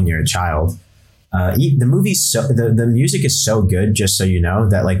when you're a child. The music is so good, just so you know,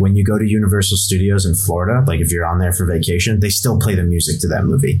 that like when you go to Universal Studios in Florida, like if you're on there for vacation, they still play the music to that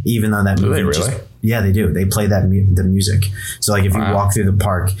movie, even though that movie. Do they really? Yeah, they do. They play the music. So like if you walk through the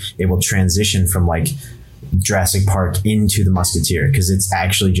park, it will transition from like Jurassic Park into The Musketeer, because it's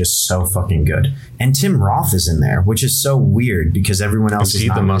actually just so fucking good. And Tim Roth is in there, which is so weird because everyone else is he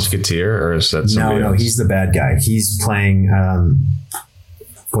the Musketeer, or is that somebody else? No, he's the bad guy. He's playing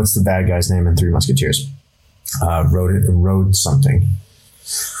what's the bad guy's name in Three Musketeers? Road something.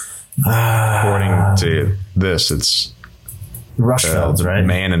 According to this, it's Rushfeld, right?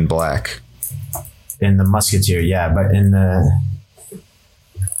 Man in Black. In The Musketeer, yeah, but in the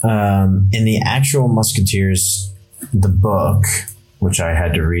actual Musketeers, the book, which I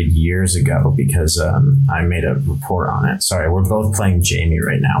had to read years ago because I made a report on it. Sorry, we're both playing Jamie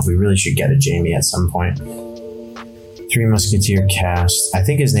right now. We really should get a Jamie at some point. Three Musketeer cast. I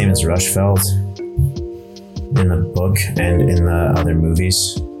think his name is Rushfeld in the book and in the other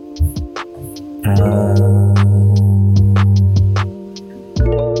movies.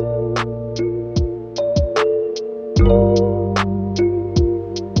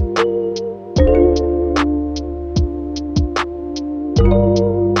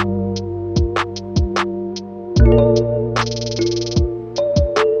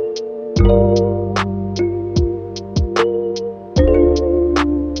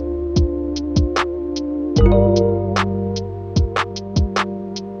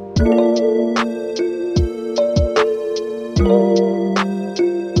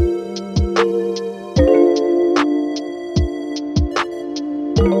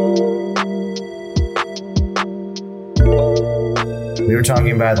 We were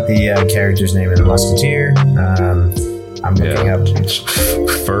talking about the character's name in The Musketeer. I'm looking up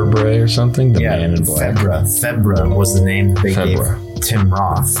Febre or something. The Man in Black. Febre was the name they gave Tim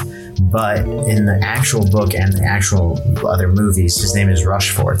Roth. But in the actual book and the actual other movies, his name is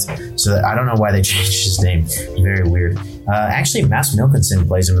Rushforth. So I don't know why they changed his name. Very weird. Actually, Mads Mikkelsen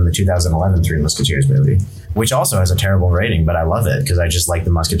plays him in the 2011 Three Musketeers movie, which also has a terrible rating, but I love it because I just like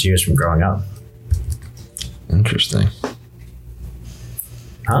the Musketeers from growing up. Interesting.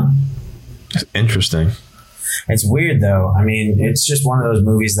 Huh? Interesting. It's weird though. I mean, it's just one of those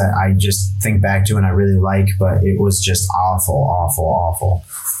movies that I just think back to and I really like, but it was just awful.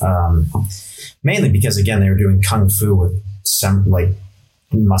 Mainly because again, they were doing kung fu with some like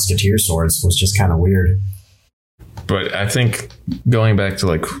musketeer swords, was just kind of weird. But I think going back to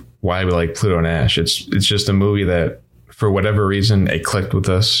like why we like Pluto Nash, it's just a movie that for whatever reason it clicked with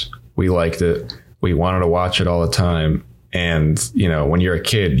us. We liked it. We wanted to watch it all the time. And, you know, when you're a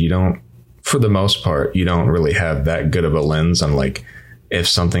kid, you don't, for the most part, you don't really have that good of a lens on like if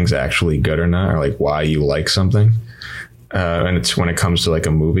something's actually good or not, or like why you like something. And it's when it comes to like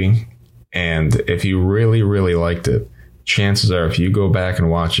a movie. And if you really, really liked it, chances are if you go back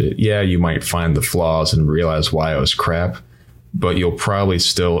and watch it, yeah, you might find the flaws and realize why it was crap, but you'll probably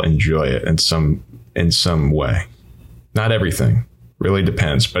still enjoy it in some way. Not everything, really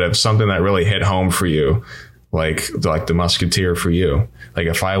depends. But if something that really hit home for you, like The Musketeer for you, like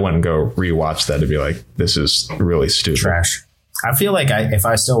if I went and go rewatch that, it'd be like, this is really stupid. Trash. I feel like if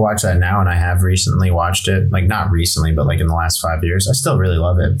I still watch that now, and I have recently watched it, like not recently, but like in the last 5 years, I still really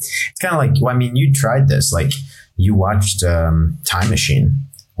love it. It's kind of like, well, I mean, you tried this, like you watched Time Machine,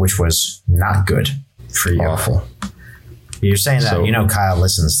 which was not good for you. Awful. You're saying that, so, you know, Kyle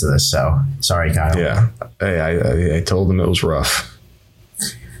listens to this, so sorry, Kyle. Yeah. Hey, I told him it was rough.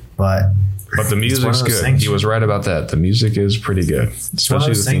 But the music's good. Things. He was right about that. The music is pretty good,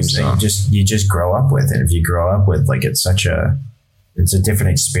 especially the theme song. You just grow up with it. If you grow up with like it's a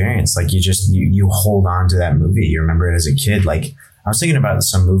different experience. Like you hold on to that movie. You remember it as a kid. Like I was thinking about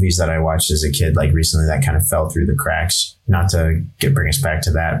some movies that I watched as a kid, like recently that kind of fell through the cracks. Not to bring us back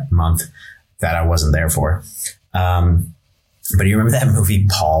to that month that I wasn't there for. But you remember that movie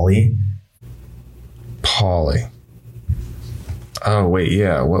Paulie? Paulie. Oh wait,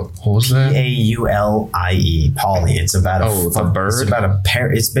 yeah. What was that? Paulie. Paulie. It's about a bird. It's about a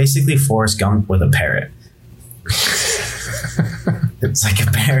parrot. It's basically Forrest Gump with a parrot. It's like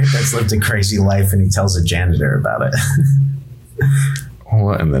a parrot that's lived a crazy life, and he tells a janitor about it.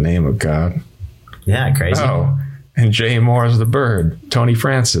 What in the name of God? Yeah, crazy. Oh, and Jay Moore is the bird. Tony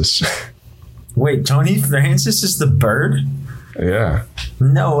Francis. Wait, Tony Francis is the bird? Yeah.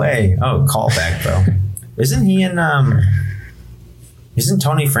 No way. Oh, callback though. Isn't he in Isn't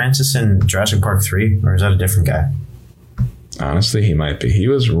Tony Francis in Jurassic Park 3, or is that a different guy? Honestly, he might be. He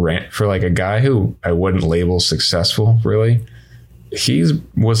was for like a guy who I wouldn't label successful, really. He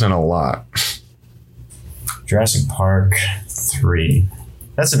was in a lot. Jurassic Park 3.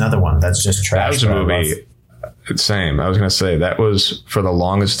 That's another one. That's just trash. That was a movie. Same. I was going to say that was for the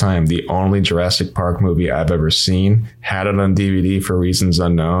longest time the only Jurassic Park movie I've ever seen. Had it on DVD for reasons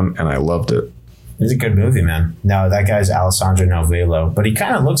unknown, and I loved it. It's a good movie, man. No, that guy's Alessandro Novello, but he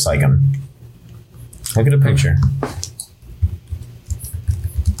kind of looks like him. Look at a picture.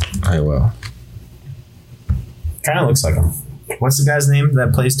 I will. Kind of looks like him. What's the guy's name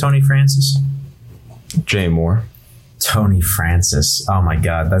that plays Tony Francis? Jay Moore. Tony Francis. Oh my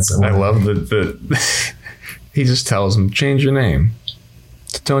God, that's. I love the he just tells him, change your name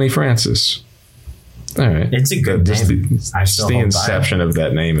to Tony Francis. All right, it's a good name. The inception of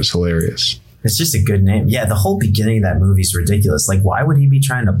that name is hilarious. It's just a good name. Yeah, the whole beginning of that movie is ridiculous. Like, why would he be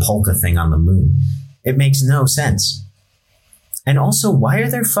trying to polka thing on the moon? It makes no sense. And also, why are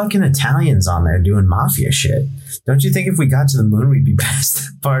there fucking Italians on there doing mafia shit? Don't you think if we got to the moon, we'd be past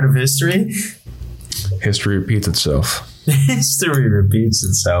that part of history? History repeats itself. History repeats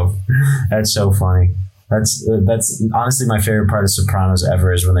itself. That's so funny. That's honestly my favorite part of Sopranos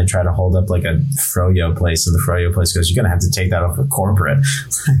ever is when they try to hold up like a froyo place and the froyo place goes, you're going to have to take that off for corporate.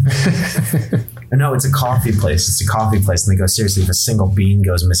 No, it's a coffee place. It's a coffee place. And they go, seriously, if a single bean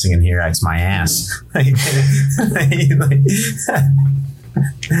goes missing in here, it's my ass.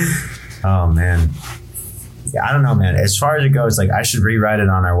 Oh, man. Yeah, I don't know, man. As far as it goes, like I should rewrite it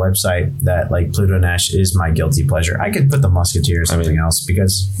on our website that like Pluto Nash is my guilty pleasure. I could put the Musketeer or something else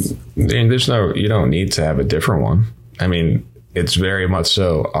because you don't need to have a different one. I mean, it's very much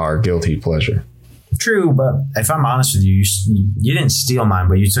so our guilty pleasure. True, but if I'm honest with you, you didn't steal mine,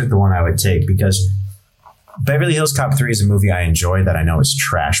 but you took the one I would take because Beverly Hills Cop 3 is a movie I enjoy that I know is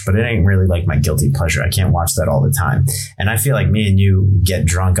trash, but it ain't really like my guilty pleasure. I can't watch that all the time. And I feel like me and you get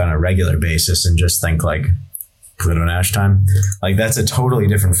drunk on a regular basis and just think like, Pluto Nash time. Like that's a totally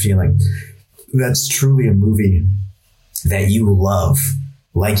different feeling. That's truly a movie that you love.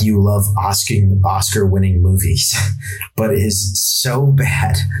 Like you love Oscar winning movies, but it is so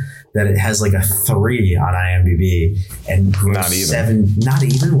bad that it has like a 3 on IMDb and not even 7. Not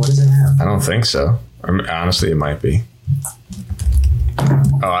even. What does it have? I don't think so. Honestly, it might be.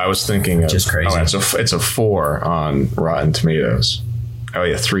 Oh, I was thinking of just crazy. Oh, it's a 4 on Rotten Tomatoes. Oh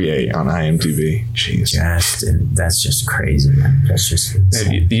yeah, 3.8 on IMDb. Jeez. That's just crazy, man. That's just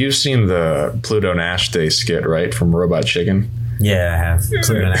insane. You've seen the Pluto Nash Day skit, right, from Robot Chicken? Yeah, I have.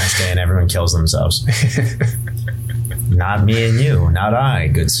 Pluto Nash Day and everyone kills themselves. Not me and you, not I,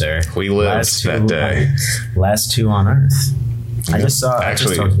 good sir. We lived that day. Last two on Earth. I just saw.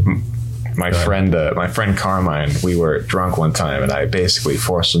 Actually, my friend Carmine, we were drunk one time, and I basically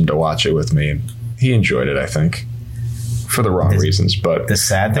forced him to watch it with me, and he enjoyed it, I think, for the wrong reasons. But the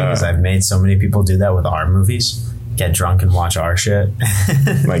sad thing is, I've made so many people do that with our movies. Get drunk and watch our shit.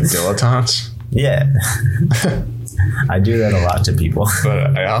 Like dilettantes. Yeah. I do that a lot to people.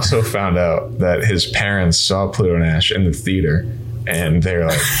 But I also found out that his parents saw Pluto Nash in the theater, and they're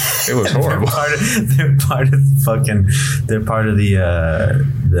like, it was horrible. They're part of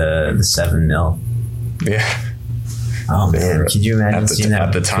the 7 mil. Yeah. Oh man, could you imagine seeing that?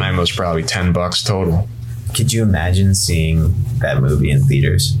 At the time, it was probably $10 total. Could you imagine seeing that movie in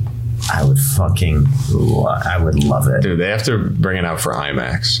theaters? I would love it. Dude, they have to bring it out for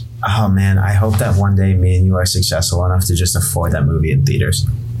IMAX. Oh man, I hope that one day me and you are successful enough to just afford that movie in theaters.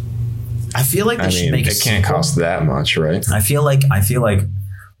 I feel like should make it can't cost that much, right? I feel like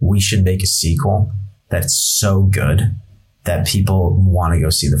we should make a sequel that's so good that people want to go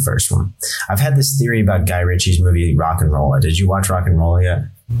see the first one. I've had this theory about Guy Ritchie's movie Rock'n'Rolla. Did you watch Rock'n'Rolla yet?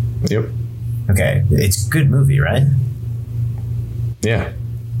 Yep. Okay, it's a good movie, right? Yeah.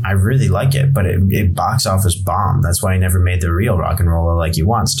 I really like it, but it box office bombed. That's why he never made the real Rock'n'Rolla like he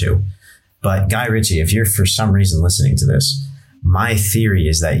wants to. But Guy Ritchie, if you're for some reason listening to this, my theory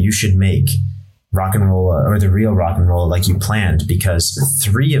is that you should make Rock'n'Rolla or the real Rock'n'Rolla like you planned, because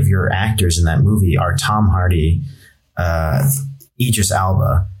 3 of your actors in that movie are Tom Hardy, Idris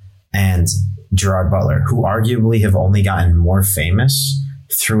Elba, and Gerard Butler, who arguably have only gotten more famous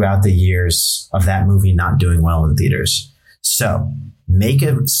throughout the years of that movie not doing well in theaters. So make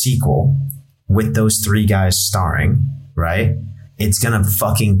a sequel with those 3 guys starring, right? It's going to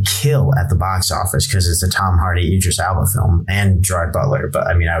fucking kill at the box office because it's a Tom Hardy, Idris Elba film and Gerard Butler. But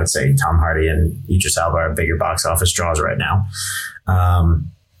I mean, I would say Tom Hardy and Idris Elba are bigger box office draws right now.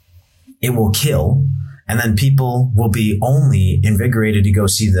 It will kill. And then people will be only invigorated to go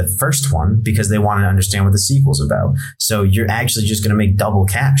see the first one because they want to understand what the sequel's about. So you're actually just going to make double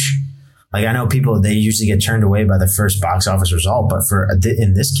cash. Like, I know people, they usually get turned away by the first box office result, but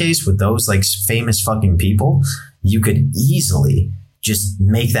in this case, with those like famous fucking people, you could easily just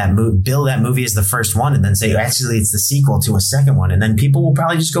make that build that movie as the first one and then say, actually, it's the sequel to a second one. And then people will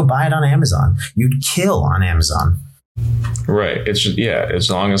probably just go buy it on Amazon. You'd kill on Amazon. Right. It's just, as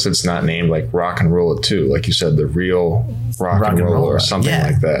long as it's not named like Rock'n'Rolla 2, like you said, the real Rock'n'Rolla or something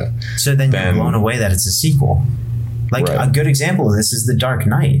like that. So then you're blown away that it's a sequel. Like a good example of this is The Dark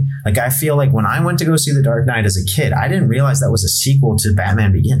Knight. Like, I feel like when I went to go see The Dark Knight as a kid, I didn't realize that was a sequel to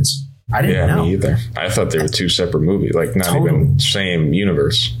Batman Begins. I didn't know. Me either. I thought they were 2 separate movies, like not even same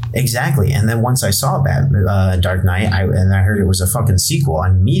universe. Exactly. And then once I saw Dark Knight, and I heard it was a fucking sequel, I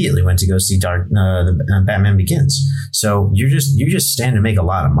immediately went to go see Batman Begins. So you just stand to make a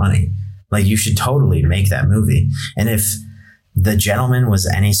lot of money. Like, you should totally make that movie. And if The Gentleman was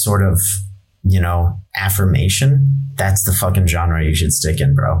any sort of, affirmation, that's the fucking genre you should stick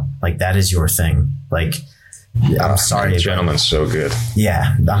in, bro. Like, that is your thing. Like, I'm sorry. Gentleman's so good.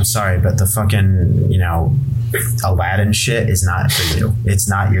 Yeah, I'm sorry, but the fucking, Aladdin shit is not for you. It's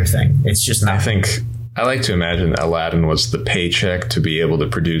not your thing. It's just not. I like to imagine Aladdin was the paycheck to be able to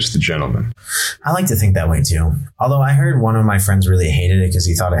produce The Gentleman. I like to think that way too. Although I heard one of my friends really hated it because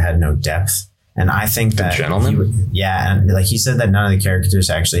he thought it had no depth. And I think that The Gentleman? And like he said that none of the characters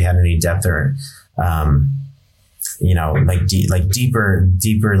actually had any depth or,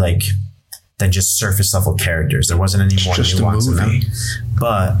 deeper, like than just surface level characters. There wasn't any more nuance in them.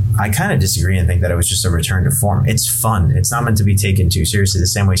 But I kind of disagree and think that it was just a return to form. It's fun. It's not meant to be taken too seriously the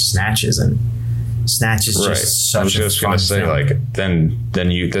same way Snatch isn't. Snatch is just such a fun film. I was just going to say, like, then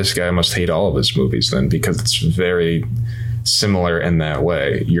this guy must hate all of his movies then, because it's very similar in that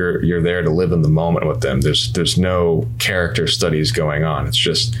way. You're there to live in the moment with them. There's no character studies going on. It's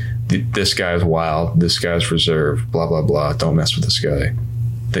just this guy's wild, this guy's reserved, blah blah blah. Don't mess with this guy.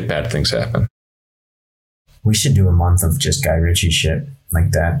 Bad things happen. We should do a month of just Guy Ritchie shit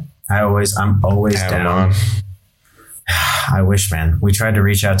like that. I'm always down. I wish, man. We tried to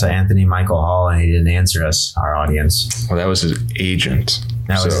reach out to Anthony Michael Hall and he didn't answer us, our audience. Well, that was his agent.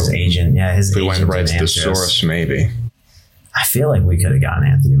 That was his agent. Yeah, his agent. We went right to the source, maybe. I feel like we could have gotten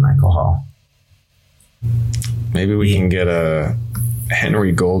Anthony Michael Hall. Maybe we can get a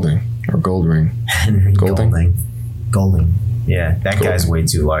Henry Golding or Goldring. Henry Golding. Yeah, that guy's way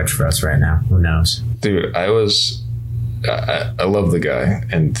too large for us right now. Who knows? Dude, I was I love the guy,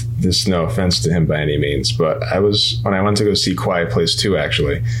 and this no offense to him by any means, but when I went to go see Quiet Place 2,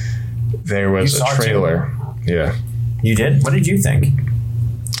 actually, there was a trailer. Yeah. You did? What did you think?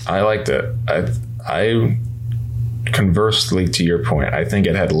 I liked it. I conversely to your point, I think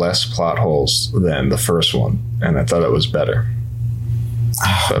it had less plot holes than the first one, and I thought it was better.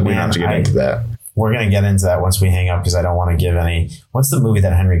 But we don't have to get into that. We're going to get into that once we hang up, because I don't want to give any. What's the movie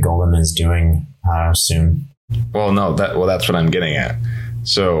that Henry Goldman is doing soon? Well, no, that's what I'm getting at.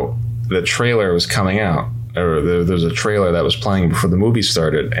 So the trailer was coming out, or there's a trailer that was playing before the movie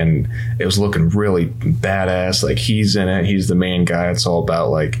started, and it was looking really badass. Like, he's in it, he's the main guy. It's all about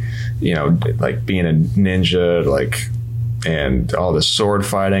like being a ninja, and all the sword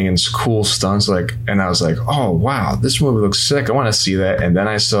fighting and cool stunts. And I was like, oh wow, this movie looks sick. I want to see that. And then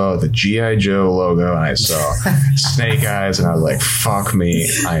I saw the G.I. Joe logo, and I saw Snake Eyes, and I was like, fuck me,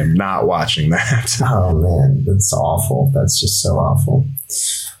 I am not watching that. Oh man, that's awful. That's just so awful.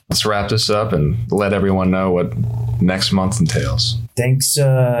 Let's wrap this up and let everyone know what next month entails. Thanks.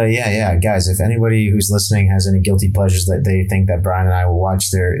 Yeah. Guys, if anybody who's listening has any guilty pleasures that they think that Brian and I will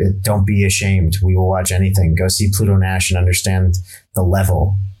watch, don't be ashamed. We will watch anything. Go see Pluto Nash and understand the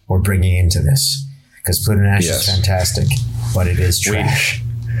level we're bringing into this. Because Pluto Nash is fantastic, but it is trash.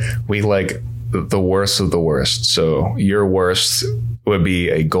 We like the worst of the worst. So your worst would be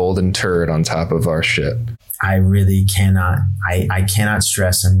a golden turd on top of our shit. I really cannot. I cannot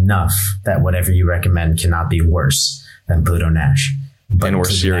stress enough that whatever you recommend cannot be worse than Pluto Nash. But and we're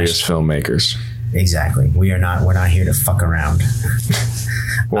serious filmmakers. Exactly. We're not here to fuck around.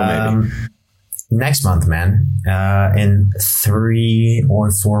 Well, maybe. Next month, man, in 3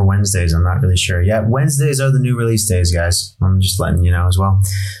 or 4 Wednesdays. I'm not really sure. Yeah, Wednesdays are the new release days, guys. I'm just letting you know as well.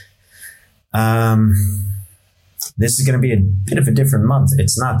 This is going to be a bit of a different month.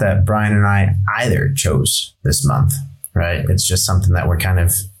 It's not that Brian and I either chose this month, right? It's just something that we're kind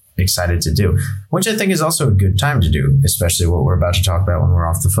of excited to do, which I think is also a good time to do, especially what we're about to talk about when we're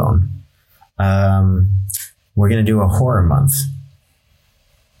off the phone. We're going to do a horror month.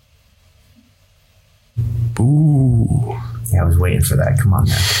 Ooh. Yeah, I was waiting for that. Come on,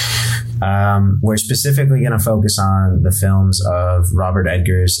 man. We're specifically going to focus on the films of Robert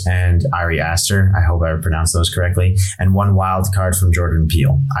Eggers and Ari Aster. I hope I pronounced those correctly. And one wild card from Jordan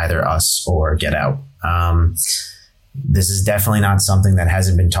Peele, either Us or Get Out. This is definitely not something that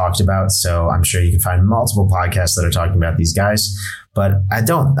hasn't been talked about. So I'm sure you can find multiple podcasts that are talking about these guys. But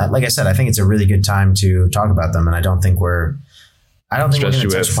like I said, I think it's a really good time to talk about them. And I don't think we're especially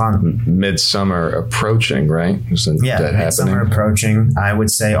with Midsommar approaching, right? Midsommar approaching. I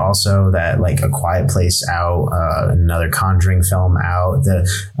would say also that like A Quiet Place out, another Conjuring film out, the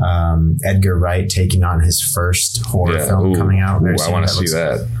Edgar Wright taking on his first horror film coming out. I want to see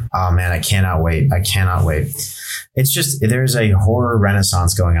that. Oh man, I cannot wait. It's just, there's a horror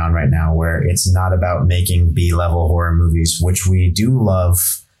renaissance going on right now where it's not about making B-level horror movies, which we do love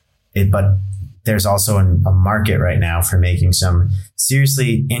it, but there's also a market right now for making some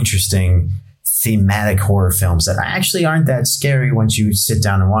seriously interesting thematic horror films that actually aren't that scary once you sit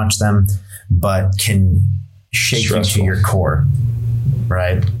down and watch them, but can shake you to your core,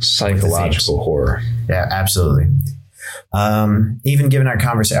 right? Psychological horror. Yeah, absolutely. Even given our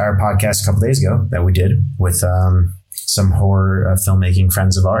podcast a couple days ago that we did with some horror filmmaking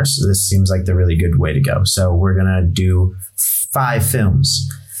friends of ours, this seems like the really good way to go. So we're going to do 5 films: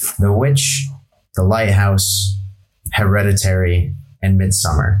 The Witch, The Lighthouse, Hereditary, and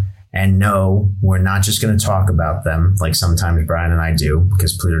Midsommar. And no, we're not just going to talk about them like sometimes Brian and I do,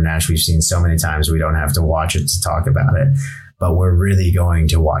 because Pluto Nash we've seen so many times we don't have to watch it to talk about it. But we're really going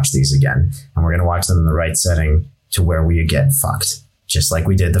to watch these again. And we're going to watch them in the right setting to where we get fucked, just like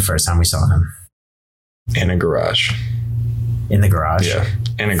we did the first time we saw them. In a garage. In the garage? Yeah,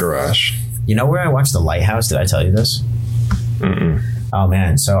 in a garage. You know where I watched The Lighthouse? Did I tell you this? Mm-mm. Oh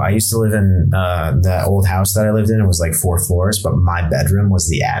man, so I used to live in the old house that I lived in. It was like 4 floors, but my bedroom was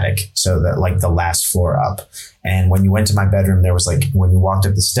the attic, so that like the last floor up. And when you went to my bedroom, there was like, when you walked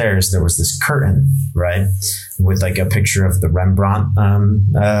up the stairs, there was this curtain, right, with like a picture of the Rembrandt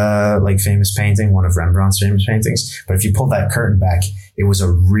like famous painting, one of Rembrandt's famous paintings. But if you pulled that curtain back, it was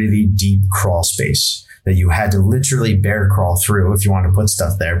a really deep crawl space that you had to literally bear crawl through if you wanted to put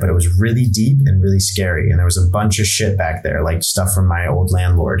stuff there. But it was really deep and really scary. And there was a bunch of shit back there, like stuff from my old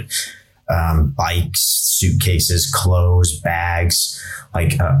landlord. bikes, suitcases, clothes, bags,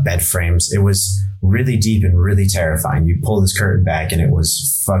 like bed frames. It was really deep and really terrifying. You pull this curtain back and it was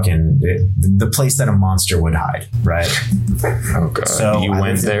the place that a monster would hide, right? Oh God. So you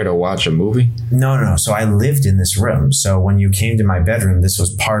went there to watch a movie? No. So I lived in this room. So when you came to my bedroom, this was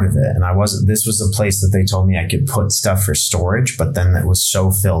part of it. And this was a place that they told me I could put stuff for storage, but then it was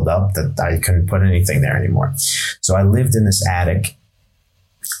so filled up that I couldn't put anything there anymore. So I lived in this attic.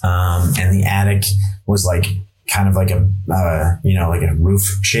 And the attic was like kind of like a like a roof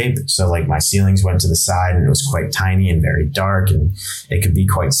shape. So like my ceilings went to the side and it was quite tiny and very dark, and it could be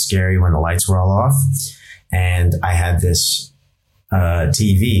quite scary when the lights were all off. And I had this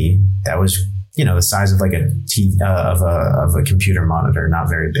TV that was, the size of like a TV, of a computer monitor, not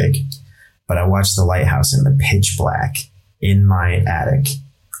very big. But I watched The Lighthouse in the pitch black in my attic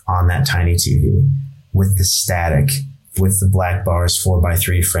on that tiny TV with the static, with the black bars,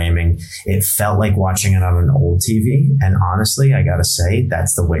 4x3 framing. It felt like watching it on an old TV. And honestly, I gotta say,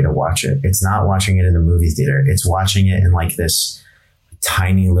 that's the way to watch it. It's not watching it in the movie theater. It's watching it in like this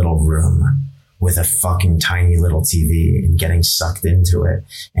tiny little room with a fucking tiny little TV and getting sucked into it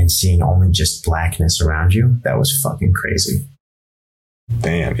and seeing only just blackness around you. That was fucking crazy.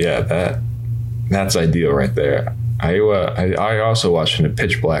 Damn. Yeah, that's ideal right there. I also watched in a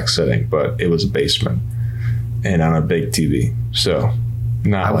pitch black setting, but it was a basement and on a big TV. So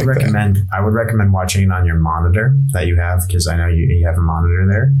I would recommend watching it on your monitor that you have, because I know you have a monitor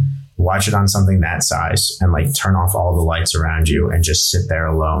there. Watch it on something that size and like turn off all the lights around you and just sit there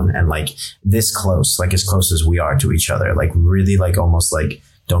alone and like this close, like as close as we are to each other, like really like almost like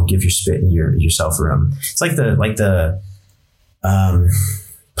don't give yourself room. It's like the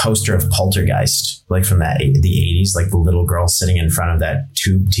poster of Poltergeist, like from the 80s, like the little girl sitting in front of that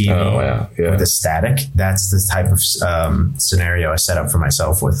tube TV with the static. That's the type of scenario I set up for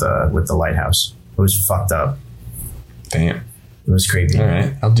myself with The Lighthouse. It was fucked up. Damn. It was creepy. All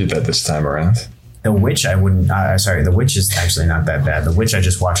right, I'll do that this time around. The Witch, I wouldn't. The Witch is actually not that bad. The Witch, I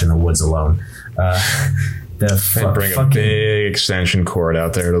just watch in the woods alone. Bring a big extension cord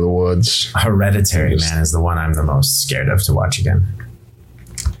out there to the woods. Hereditary, man, is the one I'm the most scared of to watch again.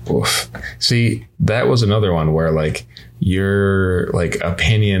 Oof. See, that was another one where like your like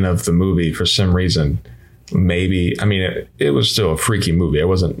opinion of the movie for some reason, maybe, I mean, it was still a freaky movie. I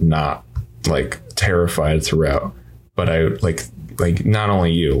wasn't not like terrified throughout, but I like not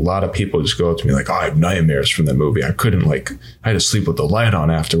only you, a lot of people just go up to me like, oh, I have nightmares from that movie. I had to sleep with the light on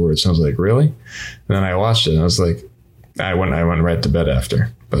afterwards. And I was like, really? And then I watched it and I was like, I went right to bed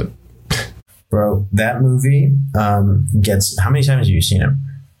after. But bro, that movie gets, how many times have you seen it?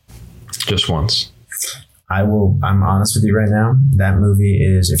 Just once. I'm honest with you right now. That movie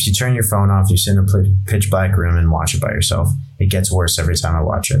is, if you turn your phone off, you sit in a pitch black room and watch it by yourself, it gets worse every time I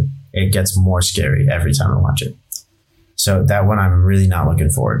watch it. It gets more scary every time I watch it. So that one I'm really not looking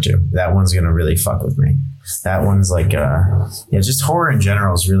forward to. That one's going to really fuck with me. That one's like, just horror in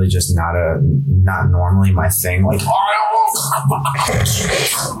general is really just not normally my thing. Like,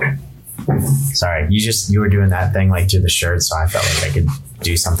 sorry, you were doing that thing like to the shirt, so I felt like I could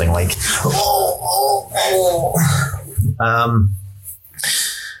do something like,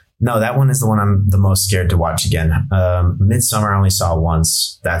 no, that one is the one I'm the most scared to watch again. Midsommar I only saw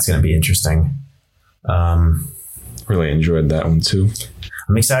once. That's going to be interesting. Really enjoyed that one too.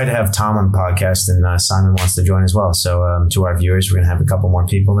 I'm excited to have Tom on the podcast, and Simon wants to join as well. So to our viewers, we're going to have a couple more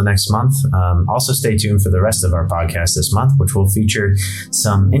people the next month. Also stay tuned for the rest of our podcast this month, which will feature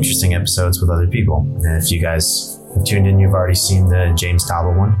some interesting episodes with other people. And if you guys have tuned in, you've already seen the James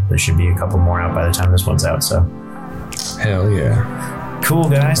Tauber one. There should be a couple more out by the time this one's out. So hell yeah. Cool,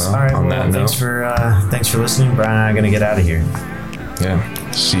 guys. Well, all right. On that thanks for listening. Brian and I are going to get out of here.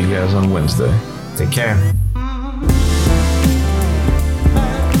 Yeah. See you guys on Wednesday. Take care.